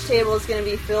 the We're merch like- table is going to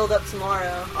be filled up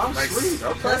tomorrow. Oh, Nice. sweet.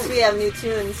 Okay. Plus, we have new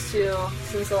tunes, too,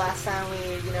 since the last time we,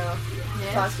 you know,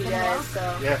 Yeah, talked to you been a while. guys,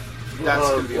 so, Yeah. That's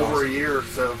gonna be over awesome. a year,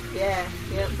 so yeah,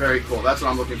 yep. Very cool. That's what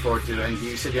I'm looking forward to. And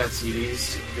you said you had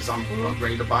CDs, because I'm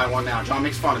ready to buy one now. John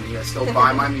makes fun of me. I still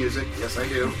buy my music. Yes, I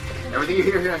do. Everything you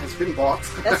hear here has been bought.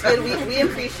 That's good. We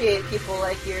appreciate people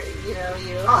like you.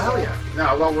 Oh, hell yeah.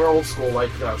 No, well, we're old school,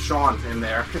 like Sean in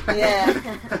there. Yeah.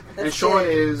 And That's Sean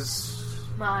good. is...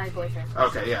 My boyfriend.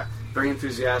 Okay, yeah. Very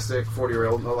enthusiastic,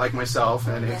 40-year-old, like myself,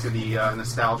 and Yeah. into the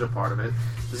nostalgia part of it.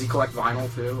 Does he collect vinyl,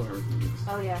 too? Or...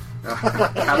 Oh, yeah.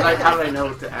 how did I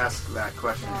know to ask that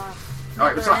question? All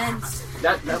right, so Friends.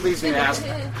 that leads me to ask,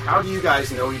 how do you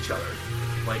guys know each other?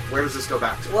 Like, where does this go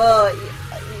back to? Well,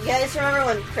 you guys remember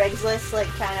when Craigslist like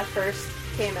kind of first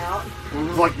came out? it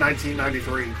was like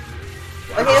 1993. Okay,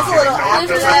 it's a little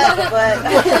after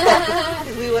that,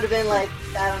 but we would have been like,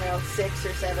 I don't know, 6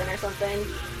 or 7 or something.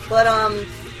 But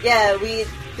yeah,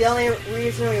 the only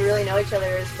reason we really know each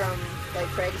other is from like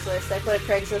Craigslist. I put a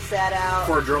Craigslist ad out.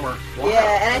 For a drummer. Wow.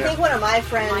 Yeah, and I Yeah. think one of my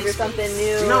friends or MySpace. something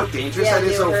knew. Do you know how dangerous yeah, that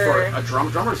is, knew though, her. for a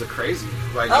drummer? Drummers are crazy.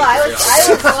 Like, Oh, I was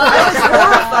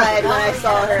horrified when I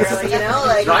saw her. You know,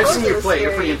 like No, I've of course seen it you was play.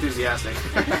 You're scary. pretty enthusiastic.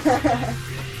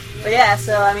 But yeah,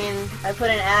 so I mean, I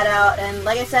put an ad out, and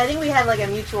like I said, I think we had like a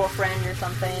mutual friend or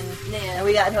something, Yeah. and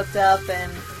we got hooked up.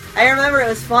 And I remember it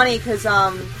was funny because,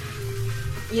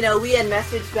 you know, we had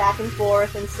messaged back and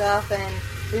forth and stuff, and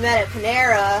we met at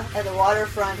Panera at the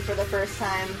waterfront for the first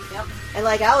time. Yep. And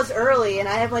like I was early, and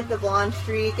I have like the blonde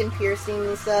streak and piercings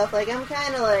and stuff. Like I'm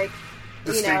kind of like,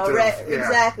 you know, Distinctive, yeah.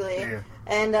 exactly. Yeah.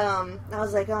 And I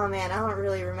was like, oh man, I don't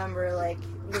really remember like,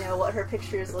 you know, what her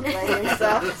pictures look like and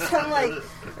stuff. So I'm like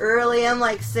early, I'm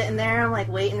like sitting there, I'm like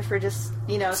waiting for just,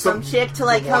 you know, some chick to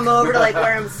like come over to like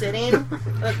where I'm sitting.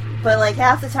 But like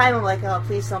half the time I'm like, oh,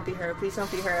 please don't be her, please don't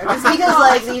be her. Just because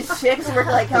like these chicks were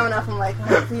like coming up, I'm like,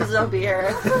 oh, please don't be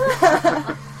her.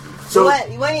 So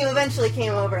when you eventually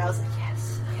came over, I was like,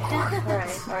 yes.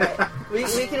 All right. We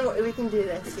can do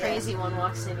this. Yeah. Crazy one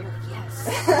walks in, you're like,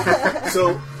 yes.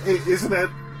 So, hey,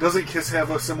 doesn't Kiss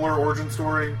have a similar origin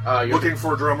story? Looking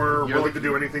for a drummer, willing to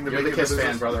do anything to You're make the it a Kiss business?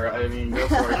 fan, brother. I mean, go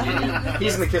for it.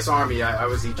 He's in the Kiss Army. I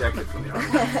was ejected from the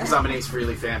Army. Because I'm an Ace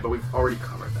Frehley fan, but we've already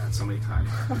covered that so many times.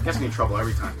 It gets me in trouble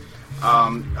every time.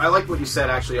 I like what you said,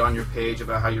 actually, on your page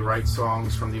about how you write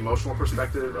songs from the emotional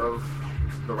perspective of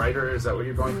the writer. Is that what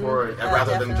you're going for?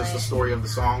 Rather than just the story of the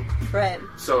song? Right.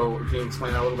 So, can you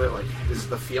explain that a little bit? Like, is it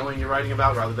the feeling you're writing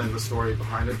about rather than the story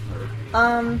behind it?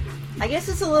 Or? I guess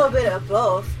it's a little bit of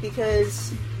both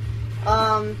because,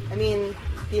 I mean,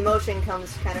 the emotion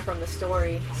comes kind of from the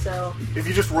story. So if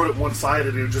you just wrote it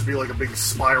one-sided, it would just be like a big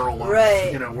spiral of,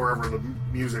 Right. you know, wherever the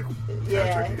music.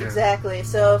 yeah, exactly.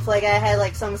 So if like I had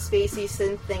like some spacey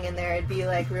synth thing in there, it'd be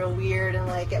like real weird and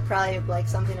like it probably like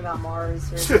something about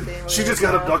Mars or something. She weird, just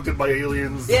got you know? abducted by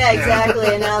aliens. Yeah, exactly.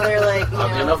 And now they're like, you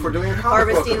Oddly know, enough, we're doing a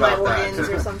comic book harvesting my about that. organs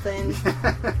or something.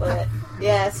 But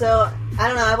yeah, so I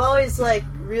don't know. I've always like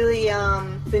really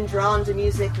been drawn to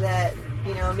music that,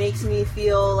 you know, makes me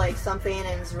feel like something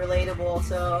and is relatable.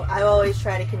 So I always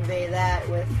try to convey that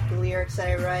with the lyrics that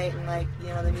I write and like, you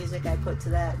know, the music I put to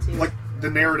that too. Like the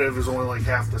narrative is only like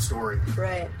half the story.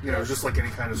 Right. You know, just like any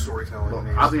kind of storytelling.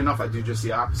 Well, oddly enough, I do just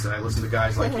the opposite. I listen to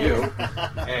guys like you,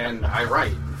 and I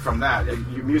write from that.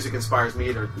 Your music inspires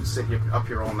me to sit up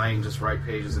here all night and just write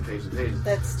pages and pages and pages.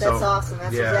 That's So, awesome.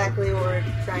 That's yeah. exactly what we're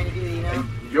trying to do, you know?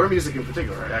 And your music in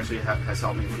particular actually has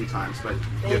helped me a few times, but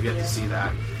you have yet to see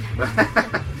that.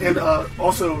 And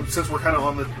also, since we're kind of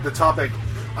on the topic,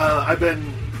 I've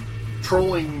been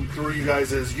trolling through you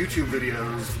guys' YouTube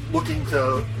videos, looking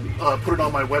to put it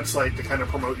on my website to kind of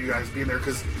promote you guys being there.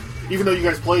 Because even though you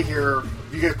guys play here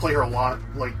a lot.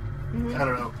 Like, I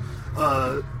don't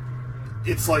know.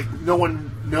 It's like no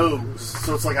one knows,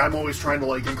 so it's like I'm always trying to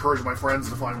like encourage my friends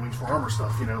to find Wings for Armor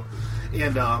stuff, you know.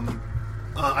 And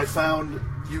I found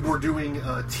you were doing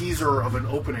a teaser of an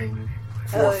opening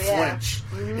for Flinch,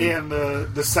 and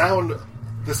the sound,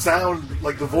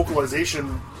 like the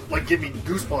vocalization, like give me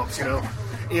goosebumps, you know.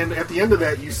 And at the end of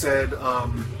that, you said,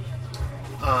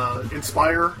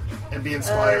 "Inspire and be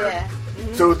inspired." Oh, yeah.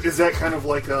 So is that kind of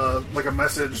like a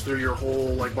message through your whole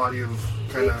like body of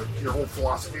kind of your whole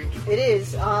philosophy? It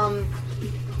is.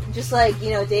 Just like,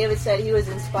 you know, David said he was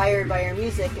inspired by your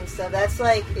music and stuff. That's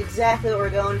like exactly what we're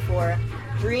going for.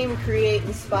 Dream, create,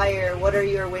 inspire. What are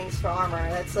your wings for armor?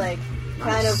 That's like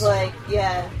kind of like,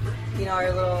 yeah, you know,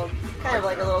 our little, kind of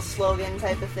like a little slogan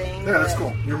type of thing. Yeah, that's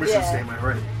cool. Your mission statement,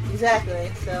 right? Exactly.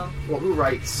 So. Well, who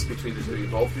writes between the two of you?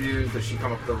 Both of you? Does she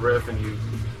come up with a riff and you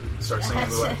start singing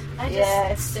the way? I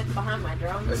just sit behind my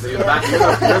drums. You're the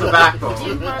backbone.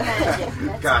 Do my magic.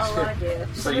 That's Gotcha. all I do.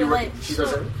 So you like, she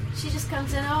does it? She just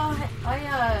comes in. Oh,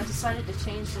 I decided to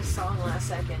change this song last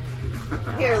second.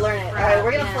 Here, learn it. All right,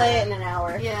 we're gonna play it in an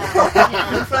hour.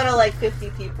 Yeah. In front of like 50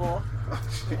 people.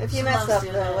 If you mess up,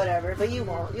 doing though, it. whatever. But you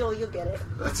won't. You'll get it.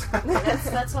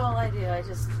 That's all I do. I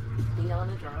just beat on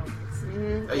the drums.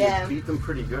 Yeah. You beat them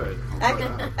pretty good.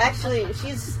 Actually,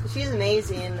 she's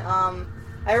amazing.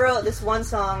 I wrote this one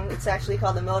song. It's actually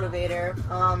called "The Motivator,"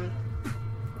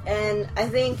 and I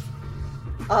think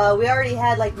we already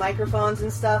had like microphones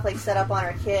and stuff like set up on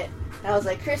our kit. And I was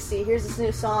like, "Christy, here's this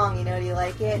new song. You know, do you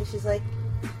like it?" And she's like,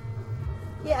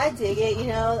 "Yeah, I dig it. You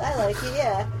know, I like it.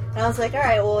 Yeah." And I was like, "All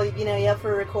right, well, you know, you up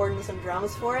for recording some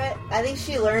drums for it?" I think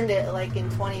she learned it like in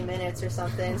 20 minutes or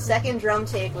something. Second drum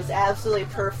take was absolutely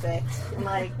perfect. I'm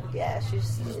like, yeah,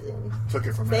 she's amazing. Took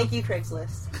it from there. Thank you,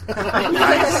 Craigslist.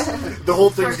 Nice. The whole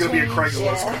thing's going to be a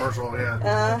Craigslist Yeah. commercial,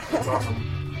 yeah. That's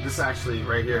awesome. This actually,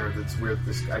 right here, that's weird.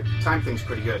 This time thing's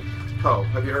pretty good. Poe,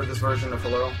 have you heard this version of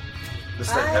Hello? This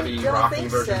is that I heavy don't rocking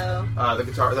think version.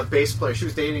 so. The bass player, she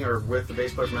was dating or with the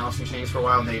bass player from Alice in Chains for a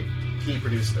while, and he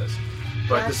produced this.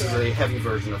 But this is Gotcha. a heavy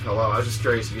version of Hello. I was just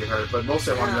curious if you heard it, but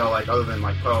mostly I want to know, like, other than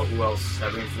like Poe, who else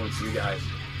have influenced you guys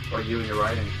or you in your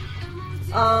writing?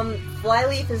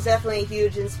 Flyleaf is definitely a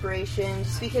huge inspiration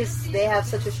just because they have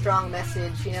such a strong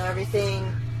message. You know, everything,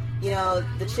 you know,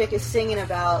 the chick is singing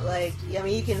about, like, I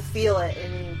mean, you can feel it,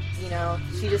 and, you know,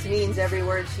 she just means every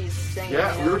word she's singing.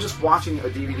 Yeah, you know? we were just watching a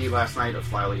DVD last night of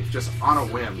Flyleaf, just on a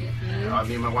whim.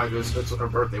 Me and my wife, it's her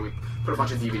birthday, we put a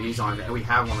bunch of DVDs on it, and we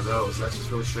have one of those. That's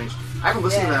just really strange. I haven't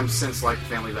listened to them since, like,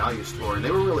 Family Values tour, and they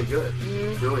were really good.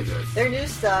 Really good. Their new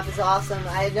stuff is awesome.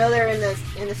 I know they're in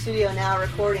the studio now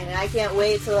recording, and I can't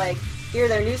wait to, like, hear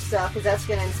their new stuff, because that's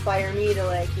going to inspire me to,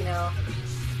 like, you know,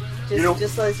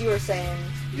 just as you were saying.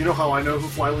 You know how I know who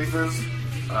Flyleaf is?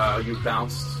 You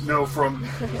bounced? No, from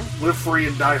Live Free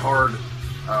and Die Hard.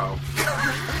 Oh.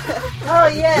 Oh,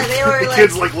 yeah, they were, the like...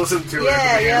 kids, like, listen to it.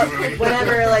 Yeah, at the movie.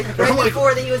 whenever, like, right like,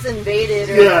 before he was invaded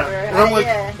or yeah. whatever. And I'm like,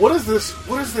 yeah. what is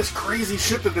this crazy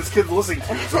shit that this kid's listening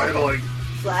to? So I had to, like,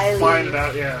 find it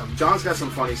out, yeah. John's got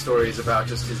some funny stories about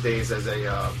just his days as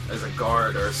a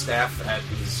guard or a staff at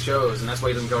these shows, and that's why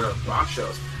he doesn't go to rock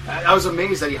shows. I was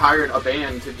amazed that he hired a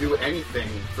band to do anything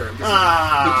for him. He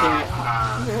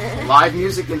can't. Live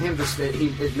music in him,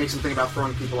 it makes him think about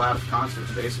throwing people out of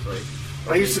concerts, basically.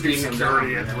 I used to be beating them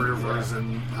security down, at the Rivers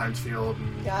and Heinz Field.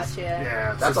 And, Gotcha.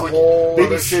 yeah, That's so a it's whole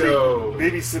other show.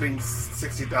 Babysitting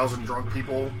 60,000 drunk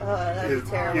people. Oh, that'd be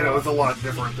terrible. You know, it's a lot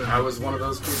different than. I was one of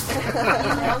those people.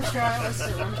 I'm sure I was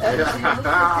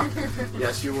too.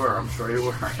 Yes, you were. I'm sure you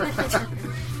were.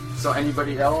 So,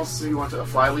 anybody else who you want to?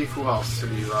 Flyleaf? Who else do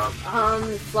you love?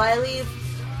 Flyleaf,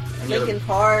 Any other- Linkin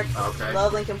Park. Okay.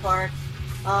 Love Linkin Park.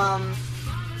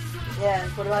 Yeah.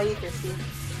 What about you, Christy?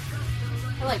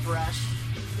 I like Rush.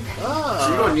 So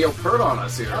you're going Neil Peart on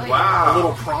us here. Oh, yeah. Wow. A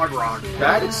little prog rock.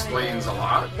 That explains a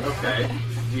lot. Okay.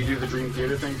 Do you do the Dream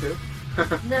Theater thing too?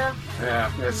 No.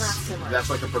 Yeah, Not so much. that's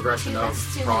like the progression of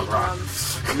That's too prog many rock.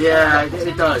 drums. Yeah, Too it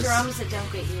many does. drums that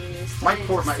don't get used. Mike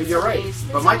Portnoy, you're right.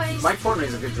 But Mike Mike Portnoy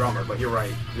is a good drummer, but you're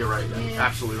right. You're right. Yeah.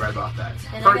 Absolutely right about that.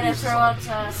 And Peart I'm gonna uses throw a lot.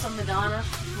 out some Madonna.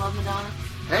 Love Madonna.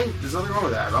 Hey, there's nothing wrong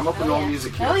with that. I'm open to all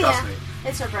music here. Oh Trust yeah. me.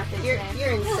 It's her birthday You're today.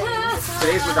 you're insane.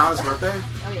 Today's Madonna's birthday.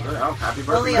 Oh yeah. Oh, happy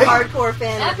birthday. Only a hardcore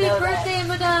fan would Happy know birthday,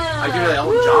 Madonna! I do know that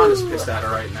Elton John is pissed at her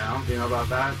right now. Do you know about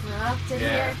that? No, didn't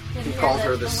Yeah. hear. Didn't He hear called that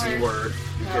her the from C her. word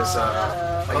because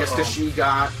I guess because she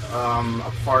got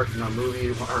a part in a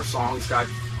movie. Her songs got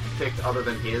picked other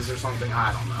than his or something.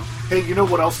 I don't know. Hey, you know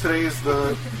what else today is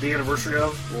the anniversary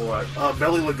of? What?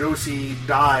 Bela Lugosi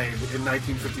died in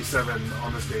 1957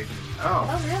 on this date. Oh,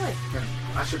 Oh really?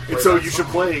 I should. Play And so that you should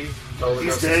song. play. Bela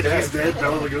He's Lugosi's dead. He's dead.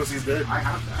 Bela Lugosi's dead. I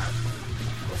have that.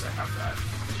 Of course, I have that.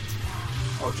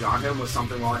 Oh, John Hill was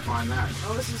something while I find that.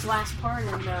 Oh, this is last part in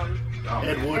Oh,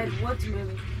 Ed man. Wood. Ed Wood's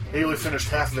movie. He only finished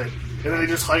half of it, and then they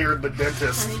just hired the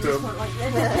dentist And he to just went like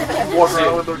that. walk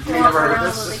around with their You never heard of Around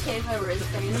this? with a cape over his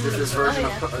face. Is this version Oh,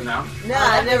 yeah. of no? No, Oh, I've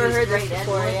that never movie's heard this great, Ed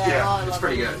before. Wood. Yeah. Yeah. Oh, I It's love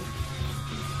pretty that good. movie.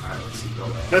 All right, let's see. Go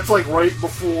there. That's like right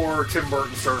before Tim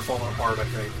Burton started falling apart. I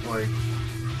think. Like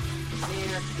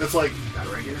Yeah. that's like Got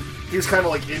it right here. he was kind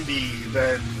of like indie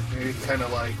then, and he kind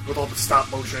of like with all the stop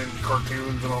motion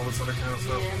cartoons and all this other kind of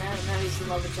Yeah, stuff. now he's in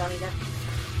love with Johnny Depp.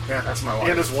 Yeah, That's my wife.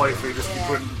 And his wife. They just keep Yeah.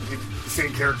 putting the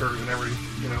same characters in every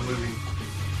movie.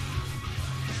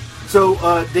 So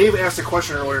Dave asked a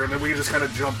question earlier, and then we just kind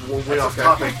of jumped way off okay.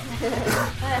 topic.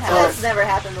 That's never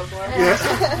happened before.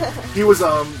 Yeah, he was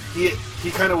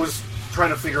he kind of was trying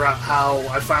to figure out how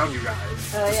I found you guys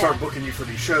Oh, to yeah. start booking you for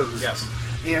these shows. Yes.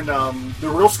 And the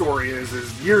real story is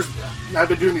years. I've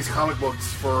been doing these comic books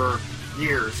for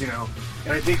years, and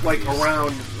I think like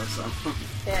around.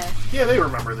 Yeah, they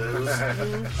remember those.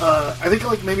 I think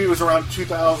like maybe it was around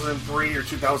 2003 or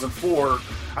 2004.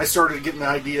 I started getting the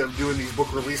idea of doing these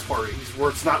book release parties where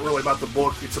it's not really about the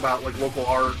book; it's about like local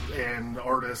art and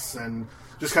artists and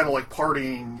just kind of like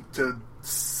partying to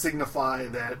signify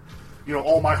that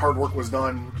all my hard work was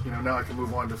done. Now I can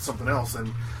move on to something else.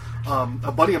 And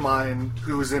a buddy of mine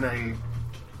who was at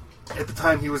the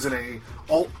time he was in a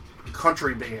alt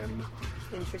country band.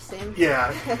 Interesting.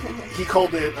 Yeah, he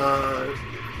called it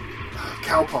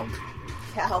Cowpunk.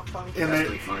 Cowpunk. And That's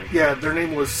pretty funny. yeah, their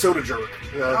name was Soda Jerk.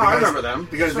 I remember them.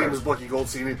 The guy's Sure. name was Bucky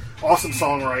Goldstein. Awesome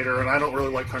songwriter, and I don't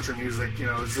really like country music.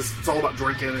 It's all about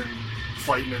drinking and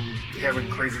fighting and having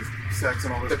crazy sex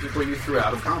and all The this. people you threw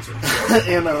out of concerts.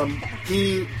 And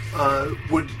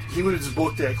he was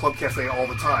booked at Club Cafe all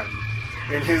the time.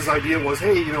 And his idea was,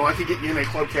 hey, I could get you in a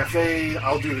Club Cafe.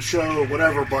 I'll do the show,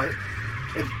 whatever. But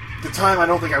at the time, I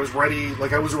don't think I was ready.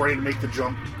 Like, I wasn't ready to make the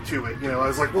jump to it. I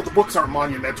was like, well, the books aren't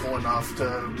monumental enough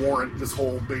to warrant this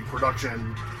whole big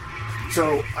production.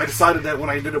 So I decided that when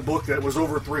I did a book that was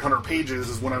over 300 pages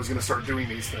is when I was going to start doing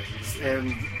these things.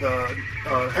 And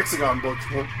the Hexagon book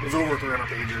was over 300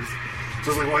 pages. So I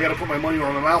was like, well, I got to put my money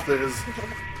where my mouth is.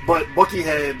 But Bucky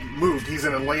had moved. He's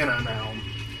in Atlanta now.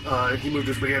 He moved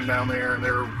his band down there, and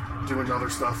they're doing other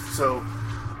stuff. So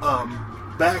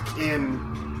back in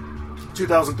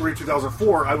 2003,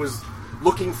 2004, I was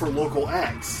looking for local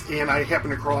acts, and I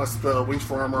happened across the Wings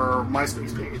for Armor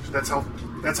MySpace page. That's how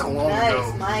long Nice,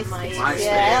 ago. MySpace. MySpace,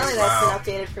 Yeah, I only that's wow.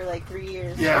 been updated for like 3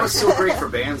 years. Yeah. That was so great for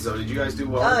bands, though. Did you guys do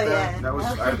well Oh, with that? yeah. That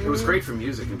was. It was great for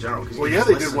music in general. 'Cause you Well, could yeah, just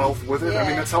they listen. did well with it. I Yeah.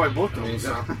 mean, that's how I booked There them. you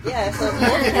So, go. Yeah,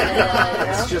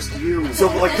 so It's just you. so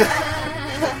like,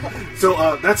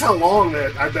 that's how long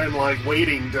that I've been like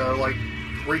waiting to like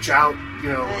reach out,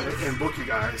 Nice. and book you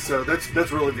guys. So that's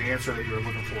really the answer that you were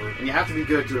looking for. And you have to be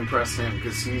good to impress him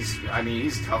because he's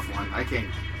a tough one. I can't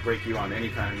break you on any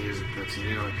kind of music that's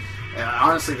And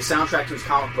honestly, the soundtrack to his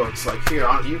comic books, like here,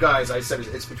 on you guys, I said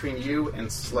it's between you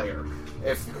and Slayer.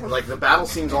 If like the battle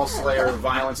scene's all Slayer, the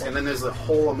violence, and then there's the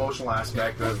whole emotional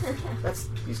aspect of that's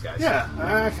these guys. Yeah,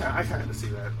 I kind of see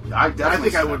that. I I definitely.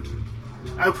 think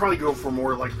I would probably go for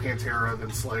more like Pantera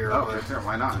than Slayer. Oh, but sure,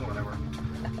 why not? Whatever.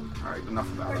 All right,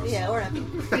 enough about us. yeah, we're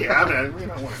not. yeah, I mean,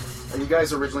 whatever. Are you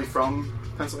guys originally from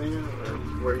Pennsylvania? Or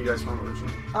where are you guys from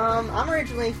originally? I'm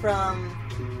originally from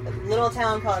a little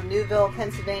town called Newville,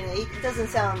 Pennsylvania. It doesn't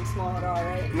sound small at all,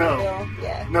 right? No. Newville?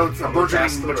 Yeah. No, it's a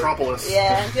burgeoning metropolis.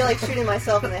 Yeah, I feel like shooting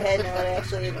myself in the head now that I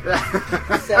actually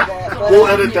said that. But, We'll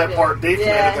edit that part. Dave can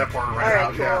edit that part right Alright,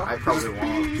 out. cool. Yeah, I probably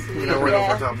won't. You know, right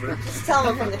Yeah. over top of it. Just tell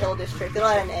them I'm from the Hill District. It'll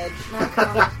add an edge.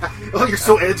 Oh, you're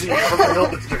so edgy from the Hill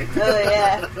District. Oh,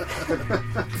 yeah.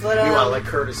 But, Meanwhile, like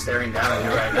Curtis staring down at you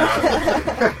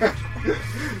right now.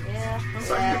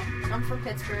 Yeah. I'm from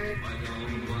Pittsburgh.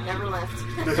 Never left.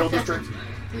 The Hill District?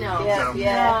 No.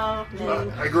 Yeah.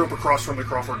 No. I grew up across from the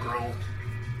Crawford Grill.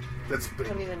 That's a big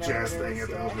Don't even know jazz what it thing is, at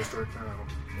the yeah. Hill District. I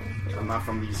don't know. I'm not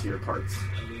from these here parts.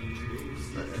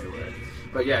 But anyway.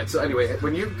 But yeah, so anyway,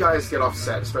 when you guys get off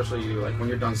set, especially you, like when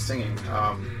you're done singing,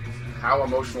 how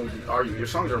emotional are you? Your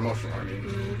songs are emotional, I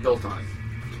mean, built on it.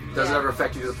 Does it ever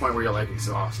affect you to the point where you're like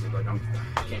exhausted? Like, I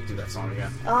can't do that song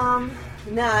again?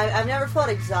 No, I've never felt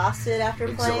exhausted after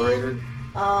Exhilarated?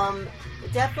 playing.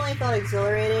 Definitely felt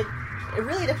exhilarated. It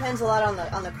really depends a lot on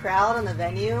the crowd, on the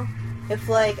venue. If,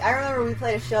 like, I remember we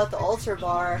played a show at the Ulcer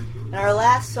Bar, and our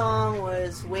last song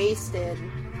was Wasted.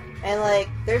 And, like,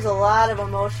 there's a lot of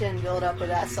emotion built up with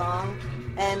that song.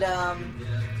 And,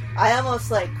 I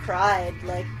almost, like, cried,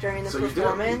 like, during the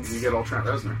performance. You get all Trent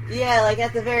Reznor. Yeah, like,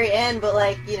 at the very end, but,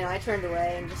 like, you know, I turned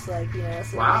away and just, like, you know,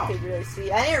 so Wow. I could really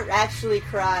see. I didn't actually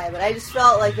cry, but I just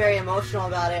felt, like, very emotional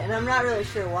about it, and I'm not really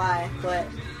sure why, but,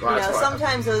 Well, you that's know, why-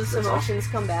 sometimes those that's emotions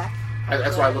come back.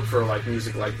 That's why I look for like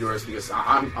music like yours, because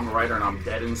I'm a writer and I'm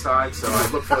dead inside, so I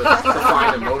look for to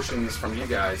find emotions from you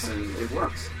guys, and it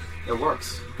works. It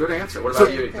works. Good answer. What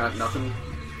about you? Not nothing.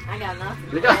 I got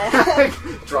nothing. You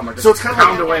got drummer. Just So it's kind of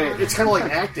pound like away. it's kind of like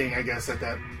acting, I guess, at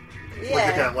that like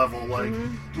at that level, like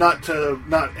not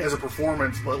as a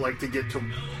performance, but like to get to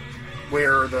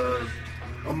where the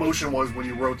emotion was when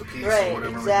you wrote the piece, Right, or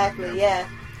whatever. exactly, yeah.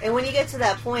 And when you get to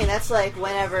that point, that's like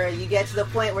whenever you get to the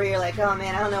point where you're like, oh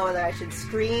man, I don't know whether I should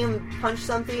scream, punch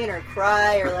something, or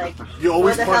cry, or like, You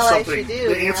always what the punch hell something. I should do.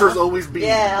 The you answer is know? always beat.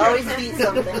 Yeah, always beat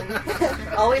something.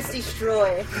 Always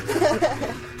destroy.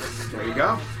 There you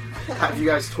go. Have you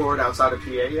guys toured outside of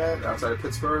PA yet? Outside of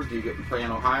Pittsburgh? Do you get to play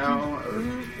in Ohio?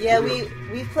 Or Yeah,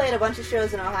 we've played a bunch of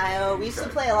shows in Ohio. We used to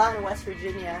play a lot in West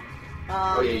Virginia.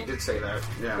 Oh yeah, you did say that.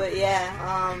 Yeah. But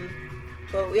yeah,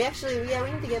 but we actually, we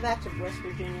need to get back to West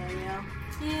Virginia, you know?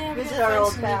 Yeah, Visit our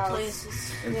old some new pals.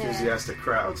 places. Enthusiastic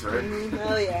crowds, right?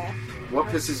 Oh yeah. What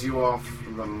pisses you off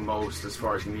the most as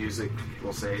far as music,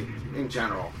 we'll say, in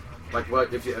general? Like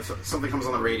what, if something comes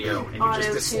on the radio and you just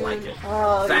Auto-tune. dislike it?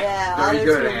 Oh yeah, Very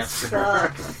good Auto-tune answer.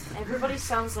 sucks. Everybody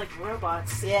sounds like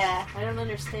robots. Yeah. I don't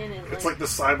understand it. It's like the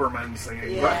Cybermen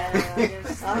singing.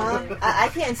 Yeah. I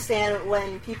can't stand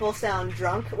when people sound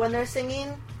drunk when they're singing,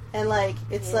 and like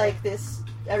it's like this.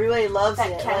 Everybody loves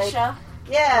That it. Kesha? Like,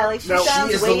 yeah, like she No, sounds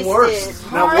she is the wasted.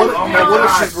 worst. Now what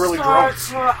if she's really drunk?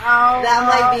 That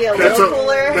might be a That's little a-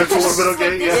 cooler. that's a little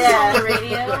bit okay. Yeah. On the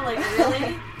radio, like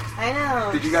really? I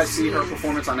know. Did you guys see her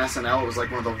performance on SNL? It was like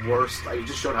one of the worst. It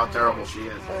just showed how terrible she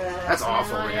is. That's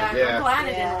awful, Oh, man. yeah, Yeah. I'm glad I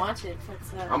Yeah. didn't watch it.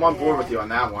 But, I'm on board with you on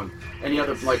that one. Any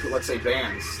other, like, let's say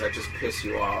bands that just piss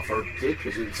you off, or did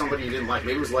piss you, somebody you didn't like?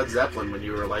 Maybe it was Led Zeppelin when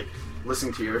you were, like,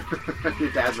 listening to your your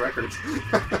dad's records.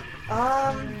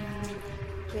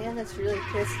 Man, that's really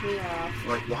pissed me off.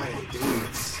 Like, why are they doing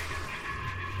this?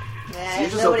 Yeah, You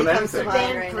just nobody open comes to anything.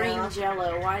 mind Band right Green now.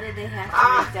 Jello. Why did they have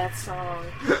to make that song?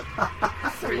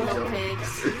 Three Little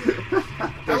Pigs.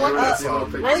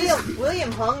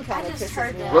 William Hung kind of pisses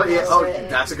heard me that. off. Well, yeah, a oh, little bit.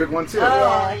 that's a good one, too. Oh,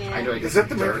 yeah. I know he Is gets that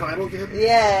the dirt. American Idol kid?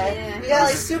 Yeah, he got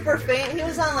like super famous. He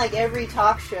was on like every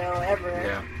talk show ever.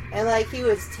 Yeah. And like he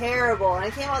was terrible, and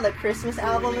it came on the Christmas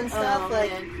album and stuff. Oh,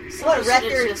 like, man. what Somebody should've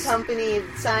record just- company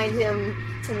signed him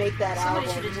to make that Somebody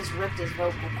should album? have just ripped his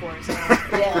vocal cords out.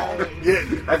 Yeah, Yeah.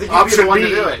 I think you'd be Option the one B.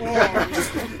 to do it.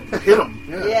 yeah, Hit him.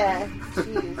 Yeah. yeah.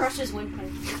 Jeez. Crush his windpipe.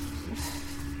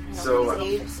 So,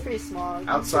 He's pretty small.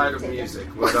 outside of music,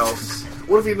 what else?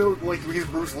 What if you know, like, he's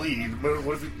Bruce Lee?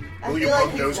 What if I William feel like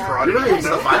Hung he's knows not. karate? You're really into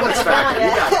the Violence Factory.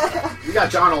 Yeah. You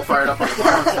got John all fired up on the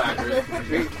Violence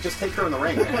Factory. Just take her in the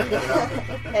ring, man.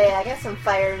 Hey, I got some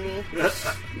fire in me.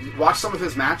 Watch some of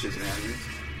his matches, man.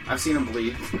 I've seen him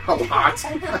bleed a lot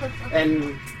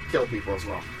and kill people as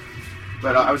well.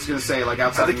 But I was going to say, like, I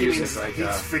outside think of he music, means like,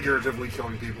 he's figuratively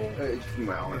killing people.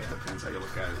 well, it depends how you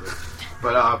look at it.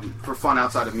 But for fun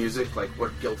outside of music, like,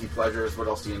 what guilty pleasures? What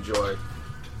else do you enjoy?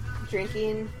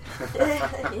 Drinking.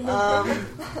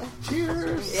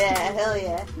 Cheers. Yeah, hell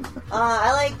yeah.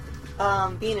 I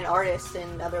like being an artist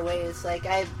in other ways. Like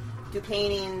I do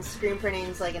paintings, screen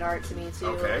printing's like an art to me too.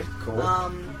 Okay, cool.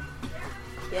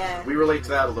 Yeah. We relate to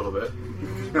that a little bit.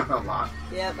 a lot.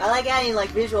 Yep, I like adding like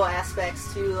visual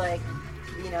aspects to like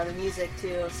the music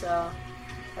too. So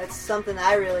that's something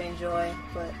I really enjoy.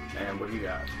 But And what do you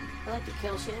got? I like to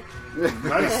kill shit.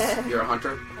 Nice. You're a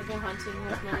hunter? I've been hunting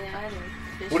with my dad and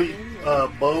fishing. What do you,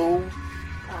 and, bow?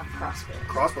 crossbow.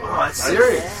 Crossbow. Oh, Nice. that's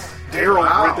serious. Daryl,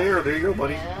 Wow. right there. There you go,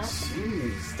 buddy. Yeah.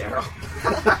 Jeez,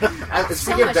 Daryl. So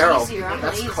Speaking of much Daryl, easier, I'm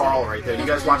that's lazy. Carl right there. You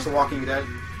guys watch The Walking Dead?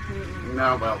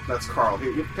 No, well, that's Carl.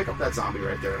 Here, you pick up that zombie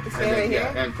right there. This And guy then, right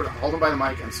here? and hold him by the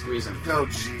mic and squeeze him. Oh,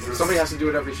 Jesus. Somebody has to do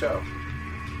it every show.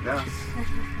 Yeah.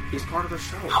 He's part of the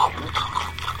show.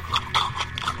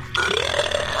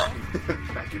 Damn it.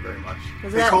 Thank you very much.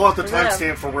 Was Hey, that- call out the was that a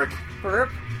timestamp for Rick. burp?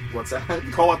 What's that?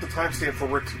 Call out the timestamp for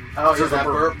Rick. Oh, So is that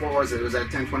the burp? What was it? It was at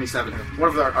 10:27. One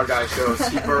of our guys shows,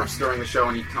 he burps during the show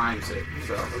and he times it.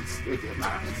 So it's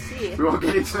Let's see. we won't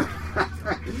get into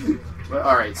But,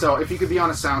 all right, so if you could be on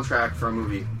a soundtrack for a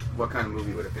movie, what kind of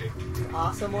movie would it be?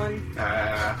 Awesome one.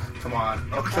 Come on.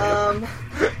 Okay.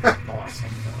 Awesome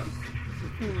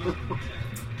one.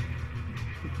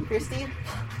 Christy?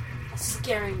 A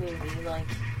scary movie, like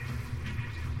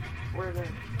where the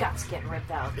guts get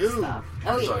ripped out and Ew. stuff.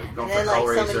 Oh yeah. Sorry, And going then for like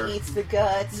Hellraiser. somebody eats the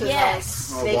guts and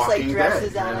Yes. like makes like Walking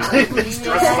dresses Dead. out of Yeah. it. Dresses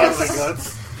out of the Yes.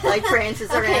 guts. Like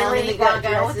prances Okay, around in Lady the gut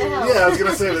Gaga, what the dresses. hell? Yeah, I was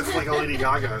gonna say that's like a Lady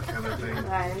Gaga kind of thing.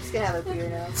 Alright, I'm just gonna have a beer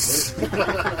now.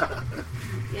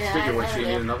 Yeah, Speaking of which, I you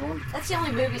don't need know. another one? That's the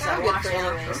only movies I'm I good watch for now.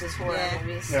 anyways is horror Yeah.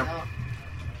 movies. Yeah. So.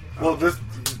 Well, this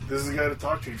is the guy to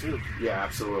talk to too. Yeah,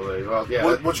 absolutely. Well, yeah.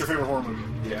 What's your favorite horror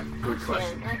movie? Yeah, good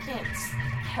question. I can't.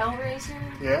 Hellraiser?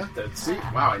 Yeah. See?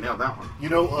 Wow, I nailed that one. You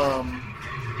know,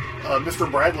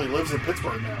 Mr. Bradley lives in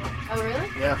Pittsburgh now. Oh, really?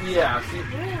 Yeah. Yeah.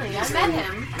 Really? I met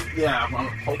him. Yeah, I'm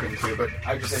hoping to, but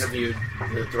I just interviewed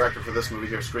the director for this movie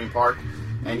here, Scream Park,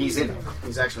 and he's in it.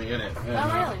 He's actually in it. And,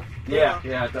 Oh, really?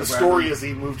 Yeah. The story is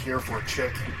he moved here for a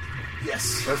chick.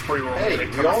 Yes. That's pretty romantic.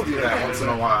 Hey, we all do that once in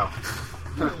a while.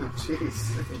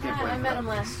 Jeez. You can't Yeah, I blame met that. him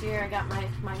last year. I got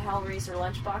my Hellraiser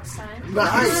lunchbox signed.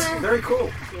 Nice. Very cool.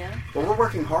 Yeah. Well, we're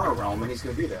working Horror Realm, and he's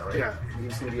going to be there, right? Yeah.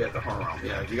 He's going to be at the Horror Realm.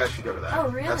 Yeah, you guys should go to that. Oh,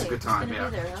 really? That's a good He's time, gonna yeah.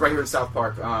 be there, It's huh? right here in South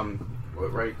Park,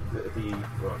 right at the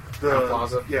Crown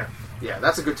Plaza. Yeah. Yeah,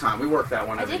 that's a good time. We work that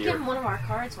one I every did year. give him one of our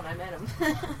cards when I met him.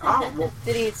 Oh, well,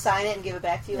 Did he sign it and give it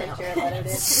back to you like No. Jared Leto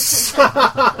did?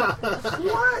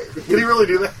 what? Did he really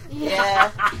do that?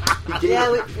 Yeah.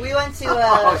 Yeah, we went to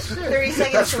Oh, shit. 30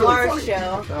 Seconds That's to really Mars funny.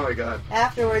 show. Oh my god.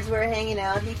 Afterwards, we were hanging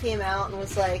out. He came out and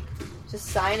was like, just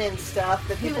signing stuff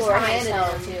that He people was were high as handing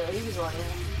hell, him. too. He was like,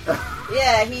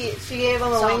 Yeah, she gave him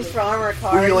a Zombie. Wings for Armor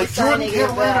card. Were you He like, signed Jordan it, gave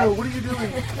it back. Catalano, what are you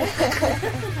doing?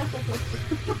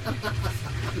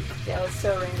 Yeah, it was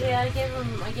so random. yeah, I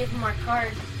gave him our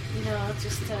card,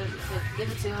 just to give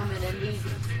it to him, and then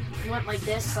he went like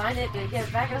this, signed it, and give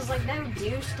it back. I was like, no,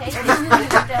 douche, take it.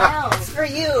 What the hell? It's for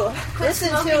you. Quit Listen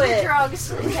smoking to your it.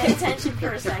 drugs and pay attention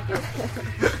for a second.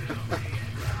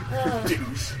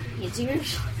 Douche. You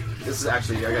douche. This is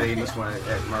actually, I gotta get this one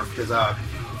at Murph, because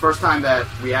first time that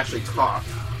we actually talked,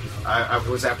 I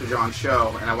was after John's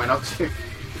show, and I went up to,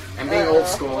 and being old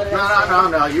school, what did I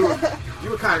no, you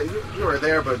were kind of, you were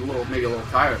there, but maybe a little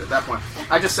tired at that point.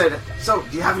 I just said, so,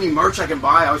 do you have any merch I can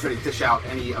buy? I was ready to dish out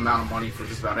any amount of money for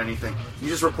just about anything. You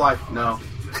just replied, no.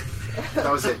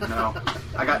 That was it, no.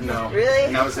 I got no. Really?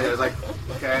 And that was it. I was like,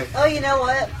 okay. Oh, you know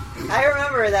what? I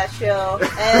remember that show,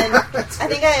 and I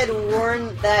think I had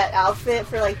worn that outfit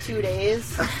for like 2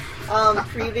 days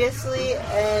previously,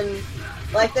 and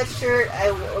like that shirt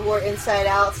I wore inside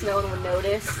out so no one would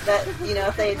notice that,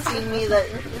 if they had seen me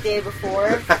the day before.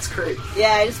 That's great.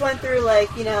 Yeah, I just went through like,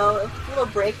 a little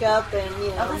breakup and,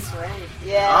 Oh, that's right.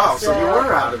 Yeah. Oh, so you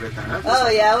were out of it then. Oh,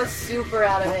 yeah, I was super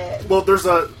out of it. Well, there's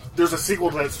a sequel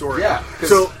to that story. Yeah,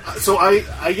 So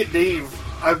I get Dave.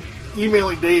 I'm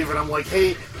emailing Dave, and I'm like,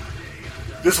 hey,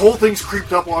 this whole thing's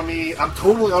creeped up on me. I'm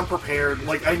totally unprepared.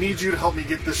 Like, I need you to help me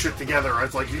get this shit together. I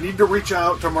was like, you need to reach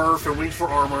out to Murph and Wings for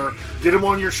Armor, get him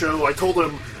on your show. I told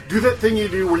him, do that thing you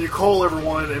do where you call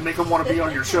everyone and make them want to be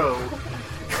on your show.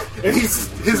 And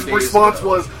his response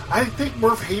was, I think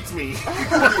Murph hates me.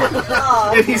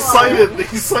 Oh, And he cited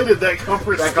that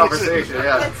conversation. That conversation,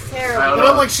 yeah. That's terrible. I don't And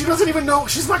I'm know. like, she doesn't even know.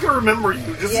 She's not going to remember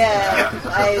you. Just, Yeah,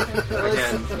 I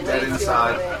Again, was dead way too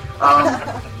inside. out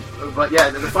of it. But yeah,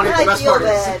 the I best feel part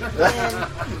bad, is,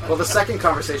 man. well, the second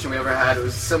conversation we ever had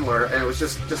was similar, and it was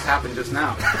just happened just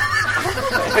now.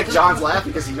 And John's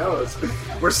laughing because he knows.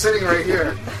 We're sitting right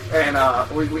here, and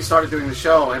we started doing the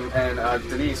show, and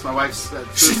Denise, my wife's,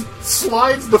 She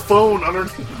slides the phone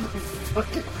underneath the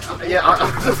fucking...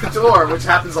 under the door, which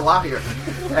happens a lot here,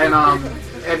 and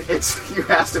it's you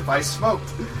asked if I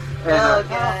smoked, and Oh,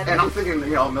 God. and I'm thinking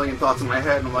a million thoughts in my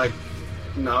head, and I'm like,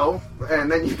 no.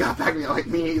 And then you got back and you're like,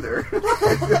 me either. I'm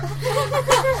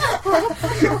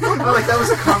like, that was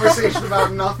a conversation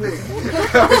about nothing.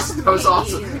 That was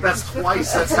awesome. That's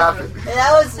twice that's happened. And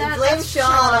that was blame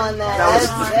Sean on that.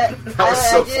 That was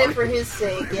so I did funny. it for his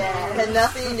sake. Yeah, it had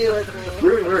nothing to do with me.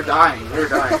 We were dying. We were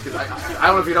dying. 'Cause I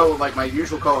don't know if you know, like, my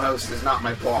usual co-host is not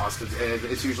my boss.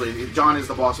 It's usually, John is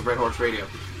the boss of Red Horse Radio.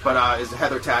 But is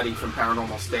Heather Taddy from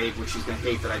Paranormal State, which she's going to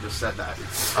hate that I just said that.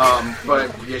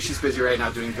 But yeah, she's busy right now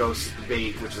doing Ghost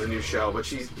Bait, which is a new show. But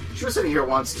she was sitting here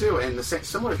once too, and the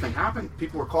similar thing happened.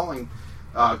 People were calling,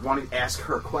 wanting to ask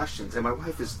her questions, and my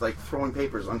wife is like throwing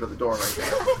papers under the door right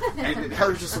there. And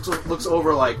Heather just looks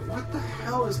over like, what the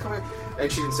hell is coming?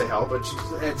 And she didn't say hell, but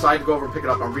and so I had to go over and pick it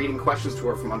up. I'm reading questions to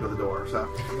her from under the door. So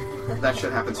that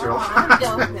shit happens here a lot.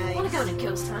 I want to go to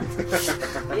Ghost Hunt.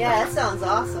 Yeah, that sounds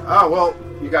awesome. Oh, well,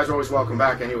 you guys are always welcome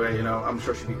back anyway. You know, I'm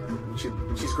sure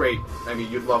she's great. I mean,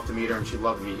 you'd love to meet her, and she'd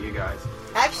love to meet you guys.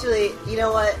 Actually, you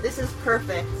know what? This is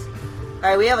perfect. All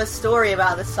right, we have a story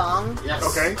about the song. Yes.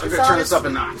 Okay. I'm going to turn this up a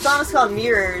notch. The song is called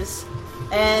Mirrors,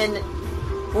 and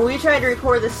when we tried to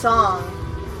record the song,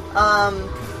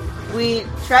 we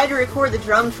tried to record the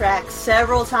drum track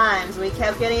several times. We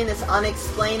kept getting this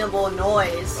unexplainable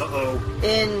noise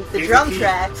in the drum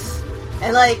tracks.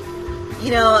 And, like,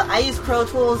 you know, I use Pro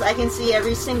Tools. I can see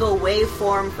every single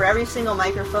waveform for every single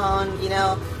microphone, you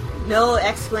know, no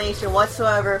explanation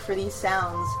whatsoever for these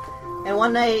sounds. And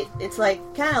one night, it's like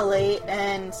kind of late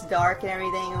and it's dark and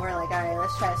everything, and we're like, alright,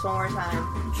 let's try this one more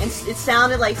time. And it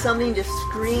sounded like something just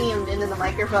screamed into the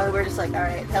microphone. We're just like,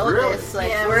 alright, hell with Really? this. Like,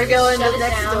 Yeah, we're we going to shut the it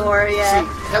next down. door, yeah.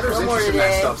 See, Heather's No more interested in that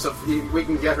today. stuff, so if we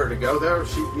can get her to go there,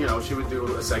 she would do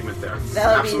a segment there.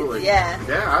 That would Absolutely. be, yeah.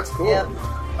 Yeah, that's cool. Yep.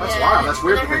 That's Yeah, wild. That's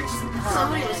weird. And I heard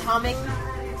somebody was humming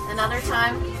another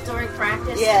time during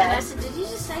practice. Yeah. And I said, did you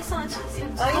just say something?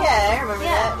 Oh, yeah, I remember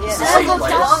that. Yeah, So that I was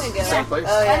looked too up. long ago. Same place.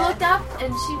 Oh, yeah. I looked up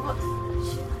and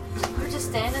we were just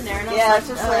standing there. And I was Yeah, like, it's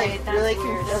just all like, right, that's really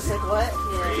weird. confused. I was like,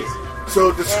 what? Yeah.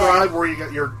 So describe where you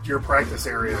got your practice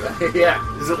area. Yeah.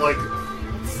 Is it like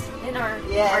In our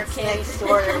Yeah, it's arcade. next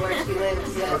door to where she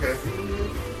lives. Yeah. okay?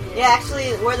 Yeah,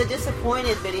 actually, where the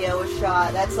Disappointed video was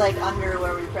shot, that's like under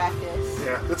where we practice.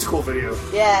 Yeah, that's a cool video.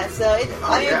 Yeah, so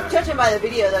I mean, yeah. judging by the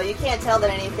video though, you can't tell that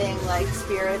anything like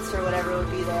spirits or whatever would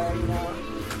be there. You know,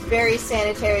 very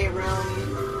sanitary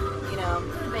room. You know,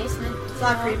 In the basement. it's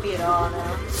not creepy at all.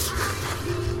 No.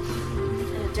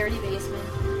 In a dirty basement.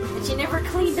 That you never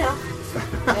cleaned up.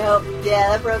 Nope. Yeah,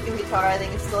 that broken guitar I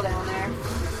think is still down there.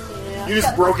 Yeah. You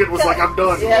just broke it. Was like, I'm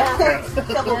done. Yeah. Yeah.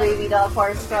 A couple baby doll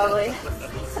parts probably.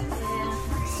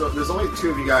 Yeah. So there's only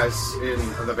two of you guys in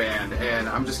the band, and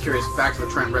I'm just curious, back to the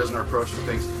Trent Reznor approach to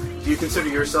things. Do you consider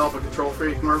yourself a control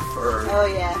freak, Murph? Or Oh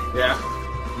yeah.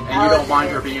 yeah? And you don't mind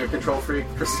her being a control freak,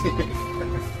 Christine?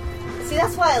 See,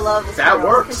 that's why I love this That girl,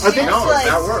 works. 'cause she I think- just, no, like,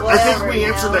 that works. I think whatever, we you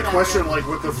answered know? that question like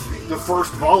with the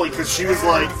first volley because she was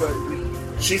like,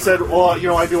 she said, well, you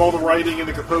know, I do all the writing and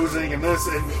the composing and this,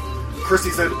 and Christy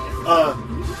said,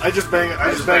 I just bang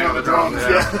on the drums.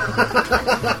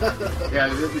 Yeah. Yeah,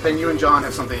 then you and John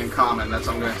have something in common. That's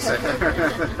what I'm going to say.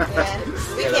 Yeah.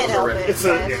 We Yeah, can't help that's it. It's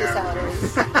yeah, a- it's just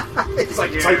how it is. It's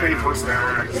like Type A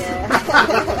personality.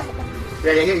 Yeah.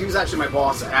 Yeah, he was actually my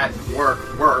boss at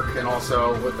work, and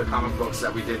also with the comic books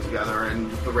that we did together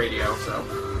and the radio. So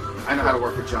I know how to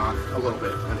work with John a little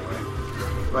bit, anyway.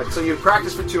 But so you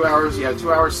practiced for 2 hours. You had a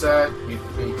 2-hour set. You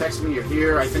texted me you're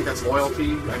here. I think that's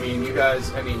loyalty. I mean, you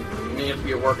guys. I mean, you have to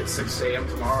be at work at 6 a.m.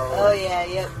 tomorrow. Oh yeah,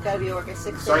 yep. Gotta be at work at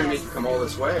 6 Sorry to a.m. make you come all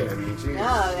this way. I mean, geez.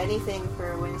 No, anything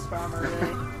for Windsfarmer,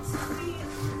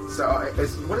 really. So,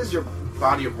 what is your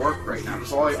body of work right now?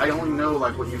 Because I only know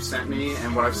like what you've sent me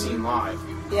and what I've seen live.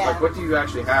 Yeah. Like, what do you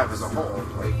actually have as a whole?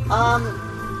 Like,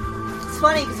 It's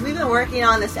funny because we've been working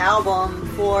on this album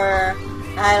for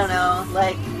I don't know,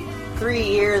 like 3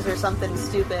 years or something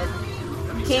stupid.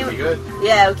 I mean, it's pretty good.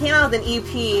 Yeah, we came out with an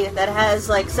EP that has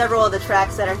like several of the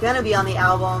tracks that are gonna be on the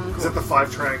album. Is it the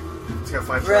 5-track? It's got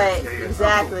 5 Right, tracks. Yeah.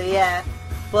 exactly, yeah.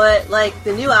 But like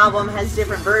the new album has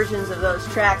different versions of those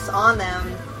tracks on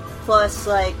them, plus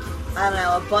like I don't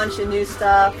know, a bunch of new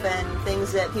stuff and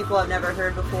things that people have never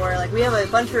heard before. Like we have a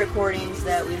bunch of recordings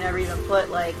that we've never even put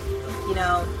like, you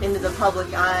know, into the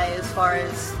public eye as far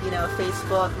as, you know,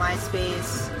 Facebook,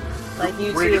 MySpace, like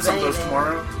YouTube, We're gonna get some of those anything.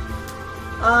 tomorrow.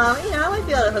 You know, I might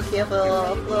be able to hook you up with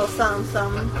a little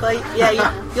something. But yeah,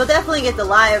 you'll definitely get the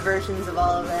live versions of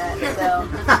all of that. So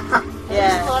There's a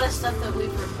yeah. lot of stuff that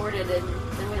we've recorded and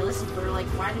then we listened to it. We're like,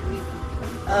 why did we?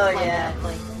 Oh play yeah. That?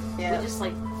 Like, Yeah. we just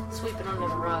like sweep it under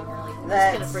the rug. We're like, we're just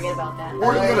That's- gonna forget about that.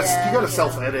 Or you yeah. gotta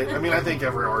self-edit. I mean, I think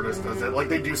every artist does it. Like,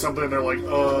 they do something and they're like,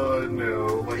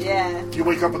 no. Like, Yeah. you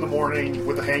wake up in the morning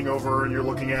with a hangover and you're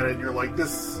looking at it and you're like,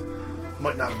 this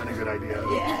might not have been a good idea.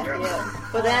 Yeah.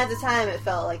 But then at the time, it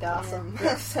felt like awesome.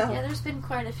 So, Yeah, there's been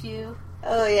quite a few.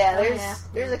 oh yeah, Oh, there's yeah.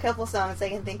 there's a couple songs I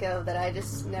can think of that I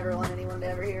just never want anyone to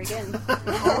ever hear again.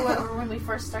 Or when we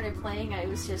first started playing, I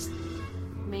was just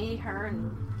me, her,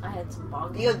 and I had some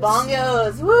bongos. You had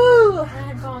bongos, woo! I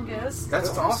had bongos.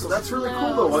 That's awesome. That's really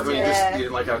cool though. What, you Yeah.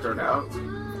 didn't like how it turned out?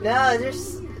 No,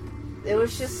 it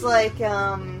was just like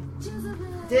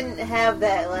didn't have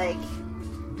that like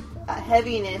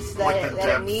heaviness that Like it, the that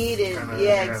it depth, needed. kinda,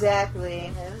 yeah, yeah. exactly.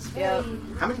 It was Yep. very...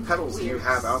 How many pedals do you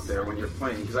have out there when you're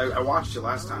playing? Because I watched you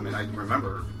last time and I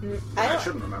remember. I I don't-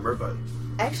 shouldn't remember, but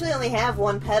I actually only have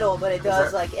one pedal, but it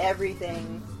does that- like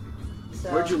everything. So.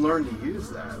 where'd you learn to use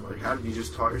that? Like, how did you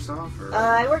just taught yourself? Or?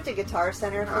 I worked at Guitar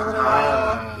Center for a little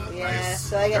Ah, while. Yeah, nice.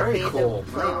 so I got Very paid cool.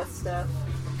 to play Wow. with stuff.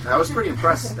 I was pretty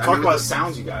impressed. I Talk mean, about- the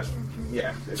sounds you guys.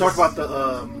 Yeah. Talk about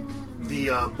the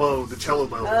bow, the cello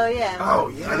bow. Oh yeah. Oh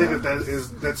yeah. I think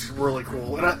that's really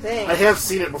cool, and I Thanks. have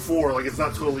seen it before. Like, it's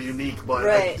not totally unique, but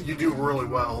Right. you do really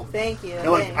well. Thank you.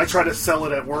 And like, thanks. I try to sell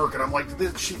it at work, and I'm like,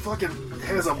 she fucking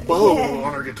has a bow Yeah.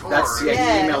 on her guitar. That's Yeah.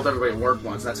 He emailed everybody at work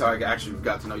once. That's how I actually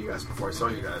got to know you guys before I saw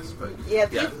you guys. But Yeah,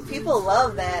 people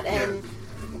love that, and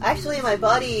actually, my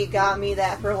buddy got me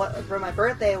that for my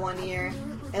birthday one year,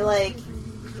 and like,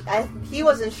 he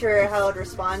wasn't sure how I'd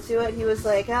respond to it. He was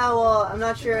like, "Oh well, I'm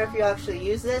not sure if you actually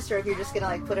use this or if you're just gonna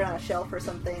like put it on a shelf or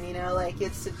something, you know, like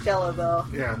it's a cello bow."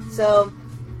 Yeah. So,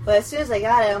 but as soon as I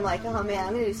got it, I'm like, "Oh man,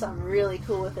 I'm gonna do something really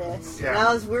cool with this."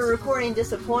 Yeah. And we were recording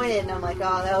Disappointed, and I'm like,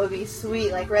 "Oh, that would be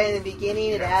sweet!" Like right in the beginning,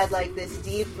 it had like this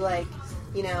deep, like,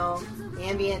 you know,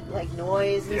 ambient like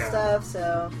noise and Yeah. stuff.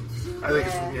 So. I think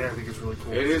Yeah. I think it's really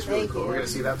cool. it is really Thank cool. you. We're gonna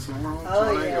see that tomorrow.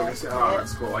 Oh, tonight? yeah. We're gonna see- oh,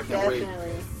 that's cool. I can't wait.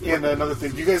 Definitely. And another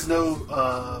thing, do you guys know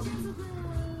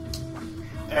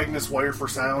Agnes Wire for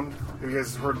Sound? Have you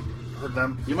guys heard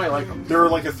them? You might like them. They're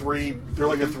like a three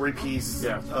piece,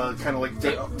 Yeah. kind of like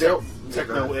They'll-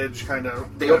 techno edge kind of.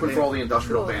 They open for all the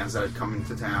industrial bands that come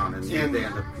into town, and And they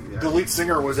end up. Yeah. the lead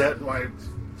singer was at my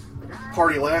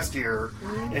party last year,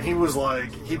 and he was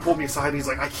like, he pulled me aside and he's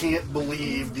like, I can't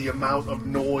believe the amount of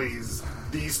noise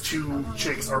these two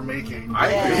chicks are making.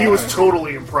 And he was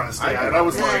totally impressed. Yeah, and I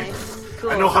was like,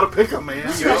 I know how to pick them,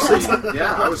 man. Seriously,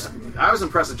 yeah, I was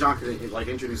impressed that John could like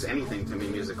introduce anything to me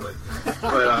musically.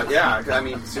 But yeah, I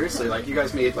mean, seriously, like you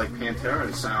guys made like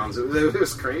Pantera sounds. It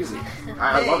was crazy.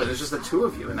 I love it. It's just the two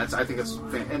of you, and I think it's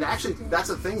and actually that's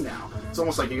a thing now. It's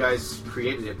almost like you guys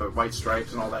created it, but White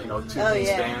Stripes and all that. You know, two piece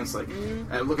bands. Like,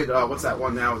 and look at what's that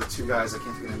one now with the two guys? I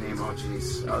can't think of the name. Oh,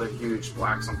 jeez, they're huge.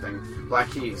 Black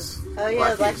Keys. Oh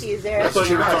yeah, Black Keys there. I thought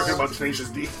you were Nice. talking about Tenacious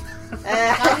D.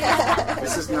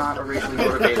 This is not a racially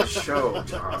motivated show,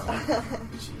 John.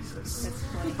 Jesus.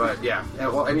 But yeah,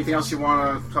 well, anything else you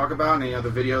want to talk about? Any other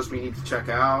videos we need to check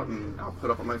out? And I'll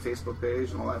put up on my Facebook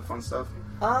page and all that fun stuff.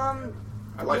 I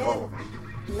like all of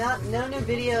them. No new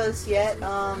videos yet.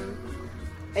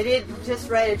 I did just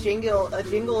write a jingle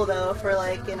though for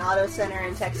like an auto center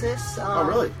in Texas. Oh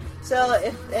really? So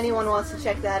if anyone wants to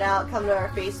check that out, come to our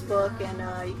Facebook and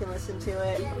you can listen to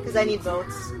it because I need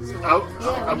votes. So.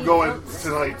 I'm going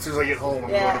tonight as soon as I get home. I'm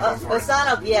going to vote for It's not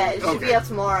up yet. It should Okay. be up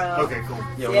tomorrow. Okay, cool.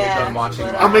 Yeah, when you're done watching.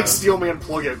 but, I'll make Steelman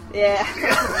plug it. Yeah.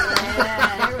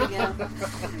 Yeah, there we go.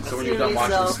 So when you're done It's gonna watching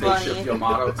be so Spaceship funny.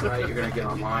 Yamato tonight, you're gonna get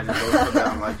online and vote for that.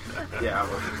 I'm like, yeah.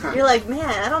 Well, You're like, man,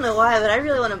 I don't know why, but I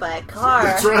really want to buy a car.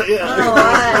 That's right, yeah. I don't know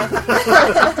why.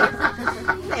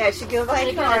 Yeah, I should go buy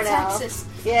a Gotta go car to now. Texas.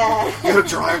 Yeah. You gotta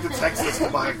drive to Texas to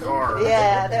buy a car.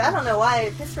 Yeah, I don't know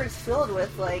why Pittsburgh's filled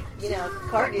with like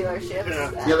car dealerships.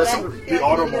 Yeah. Yeah, that's I some- feel the like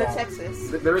auto you need to go mall. to Texas.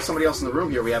 there is somebody else in the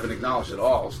room here we haven't acknowledged at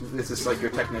all. Is this like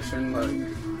your technician?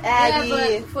 Aggie.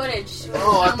 Yeah, but footage.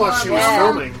 Oh, I thought she was Yeah.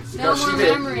 filming. No she more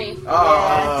did. memory.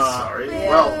 Oh, sorry. Yeah.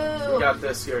 Well, we got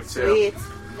this here too. Sweet.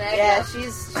 There you Yeah, go. she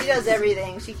does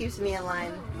everything. She keeps me in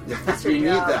line. That's her You need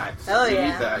job. that. Oh, you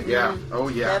yeah. need that. Yeah. Mhm. Oh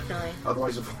yeah. Definitely.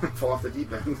 Otherwise, you'll fall off the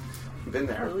deep end. Been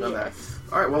there, Oh, done that.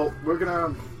 All right. Well, we're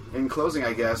gonna. In closing,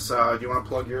 I guess. Do you want to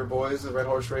plug your boys at Red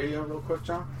Horse Radio real quick,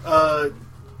 John?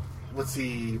 Let's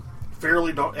see.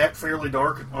 At Fairly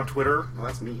Dark on Twitter. Well,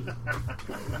 that's me.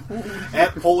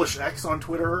 At Polish X on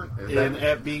Twitter. Is And that-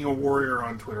 at Being a Warrior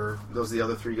on Twitter. Those are the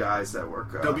other three guys that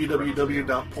work.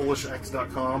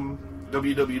 www.polishx.com.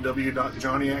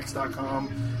 www.johnnyx.com.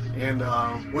 And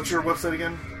what's your website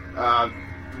again?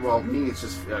 Well, me, it's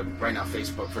just right now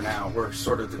Facebook for now. We're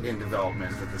sort of in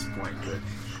development at this point. But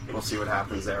We'll see what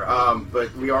happens there.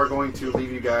 But we are going to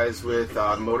leave you guys with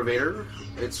Motivator.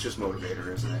 It's just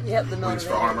Motivator, isn't it? Yep, the Wings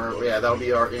for Motivator. Armor. Yeah, that'll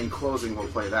be our in closing. We'll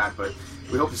play that. But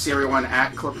we hope to see everyone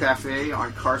at Club Cafe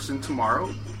on Carson tomorrow.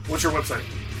 What's your website?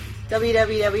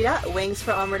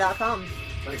 www.wingsforarmor.com.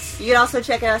 Nice. You can also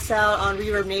check us out on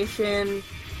Reverb Nation,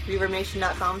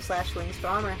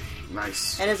 reverbnation.com/wingsforarmor.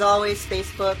 Nice. And as always,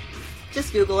 Facebook.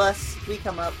 Just Google us. We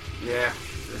come up. Yeah,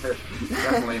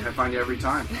 definitely. I find you every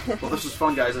time. Well, this was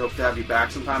fun, guys. I hope to have you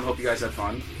back sometime. Hope you guys had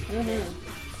fun. Mm-hmm.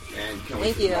 And can't Thank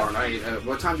wait for you. tomorrow night.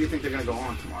 What time do you think they're going to go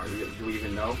on tomorrow? Do we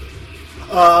even know?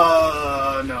 No,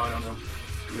 I don't know.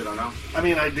 You don't know? I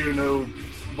mean, I do know,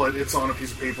 but it's on a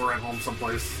piece of paper at home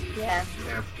someplace. Yeah.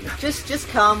 Yeah. Just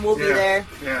come. We'll be Yeah. there.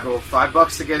 Yeah. Well,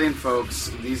 $5 to get in,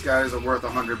 folks. These guys are worth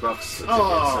 $100 a ticket.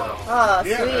 Oh,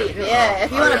 Yeah, sweet. yeah. Yeah.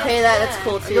 If you want to yeah. pay that, that's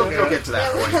cool too. You'll get to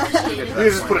that point. You'll get to You that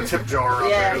just point. put a tip jar out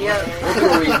Yeah,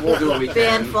 there. yeah. We'll do what we can.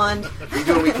 Fan fund. We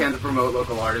do what we can to promote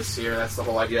local artists here. That's the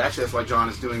whole idea. Actually, that's why John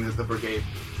is doing the Brigade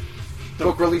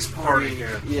book release party.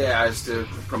 Yeah. Is to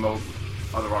promote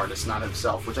other artists, not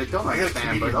himself, which I don't I got a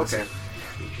understand, but comedian okay.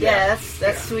 Yeah,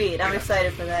 that's sweet. I'm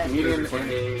excited for that. Comedian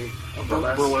and a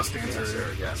burlesque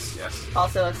dancer. Yes.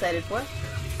 Also excited for.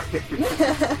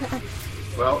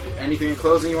 Well, anything in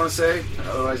closing you want to say?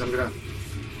 Otherwise, I'm going to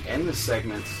end this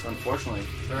segment, unfortunately.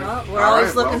 Well, we're All always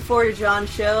right, looking well. forward to John's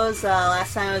shows.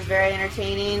 Last time it was very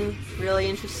entertaining, really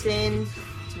interesting.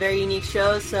 It's a very unique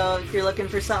show, so if you're looking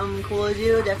for something cool to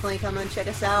do, definitely come and check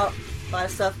us out. A lot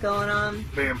of stuff going on.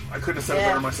 Bam. I couldn't have said it Yeah.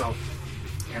 better myself.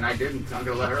 And I didn't. I'm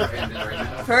going to let her end it right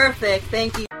now. Perfect.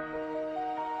 Thank you.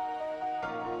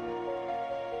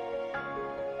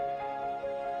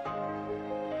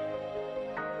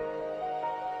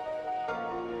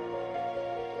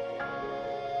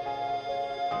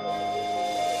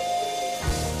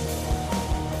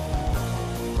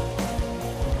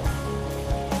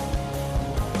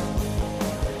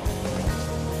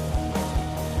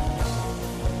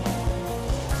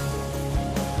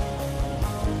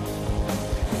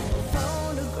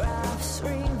 Photographs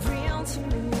ring real to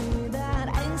me.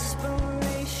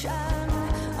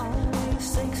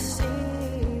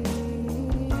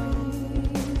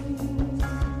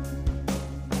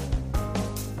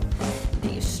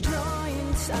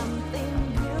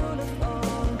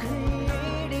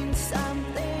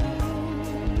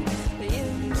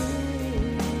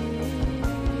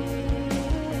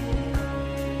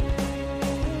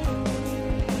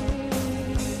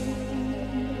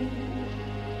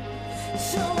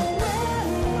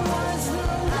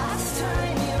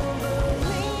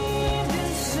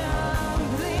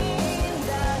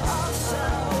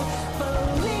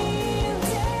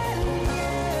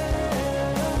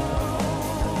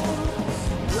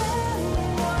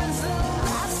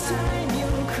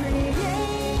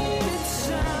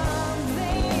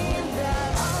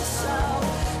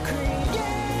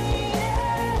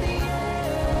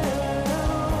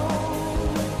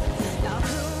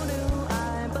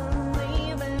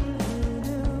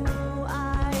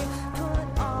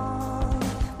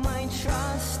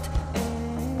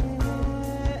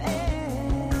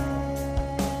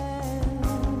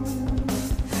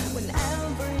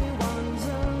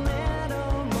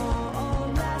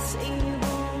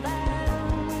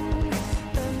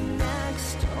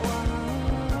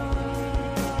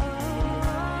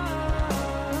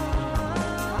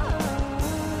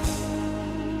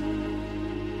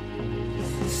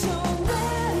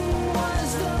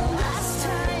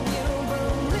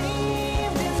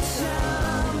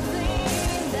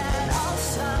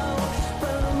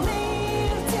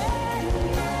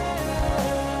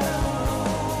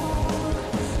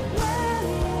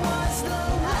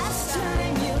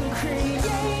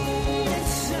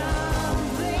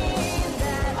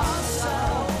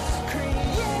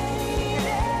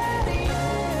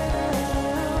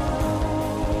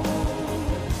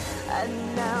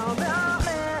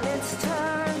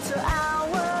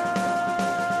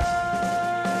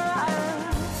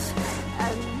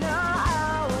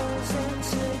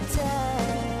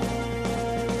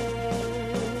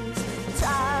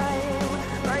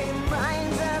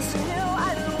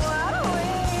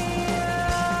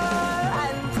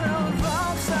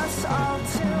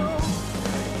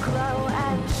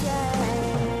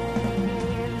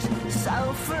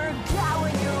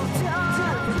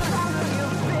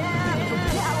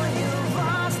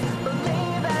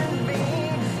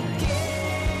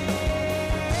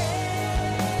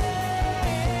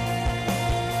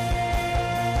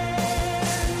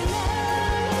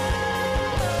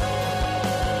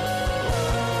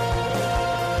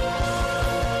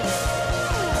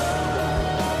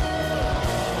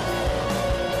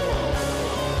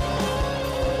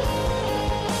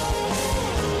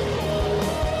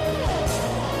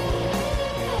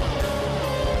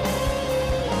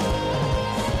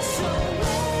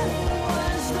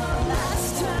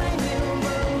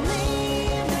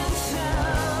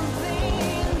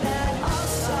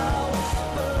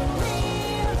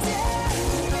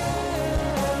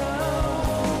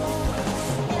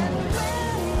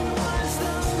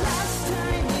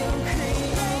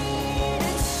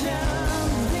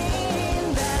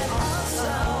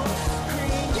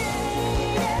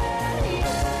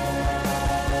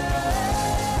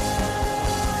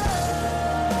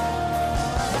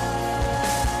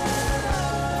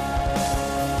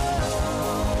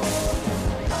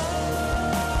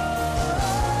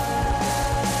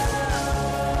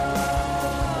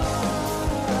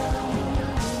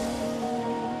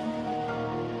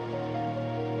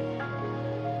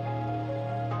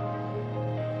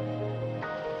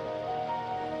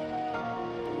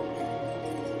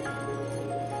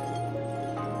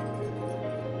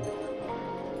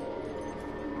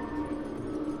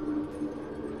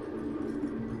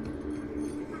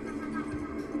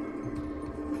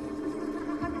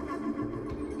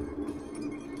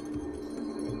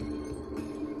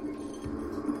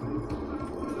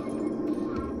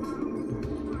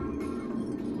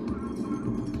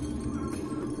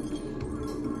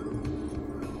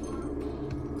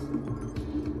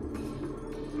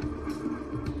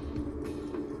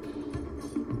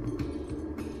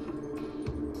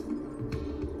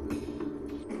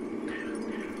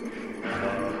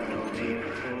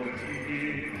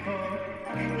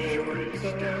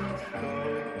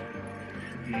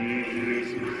 I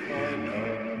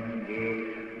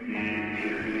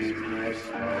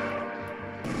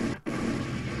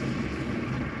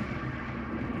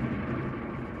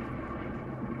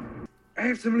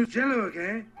have some loose jello,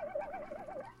 okay?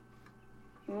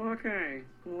 Okay,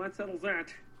 well, that settles that.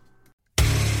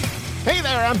 Hey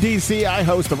there, I'm DC. I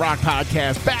host the Rock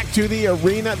Podcast, Back to the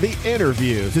Arena, The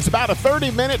Interviews. It's about a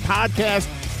 30-minute podcast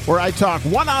where I talk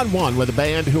one-on-one with a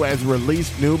band who has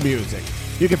released new music.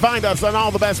 You can find us on all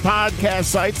the best podcast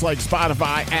sites like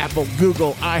Spotify, Apple,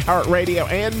 Google, iHeartRadio,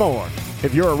 and more.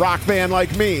 If you're a rock fan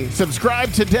like me,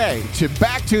 subscribe today to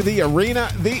Back to the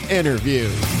Arena, The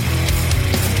Interviews.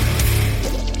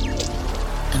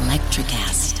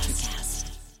 Electricast.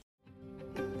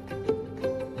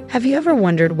 Have you ever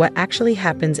wondered what actually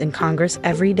happens in Congress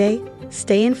every day?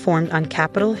 Stay informed on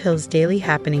Capitol Hill's daily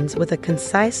happenings with a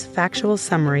concise, factual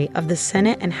summary of the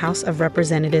Senate and House of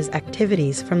Representatives'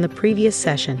 activities from the previous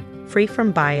session, free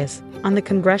from bias, on the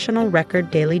Congressional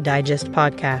Record Daily Digest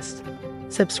podcast.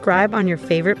 Subscribe on your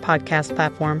favorite podcast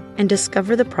platform and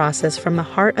discover the process from the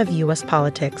heart of U.S.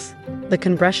 politics. The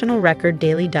Congressional Record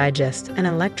Daily Digest, an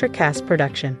Electricast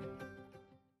production.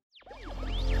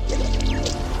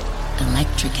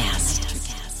 Electricast.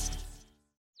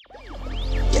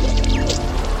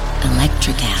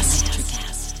 Electricast.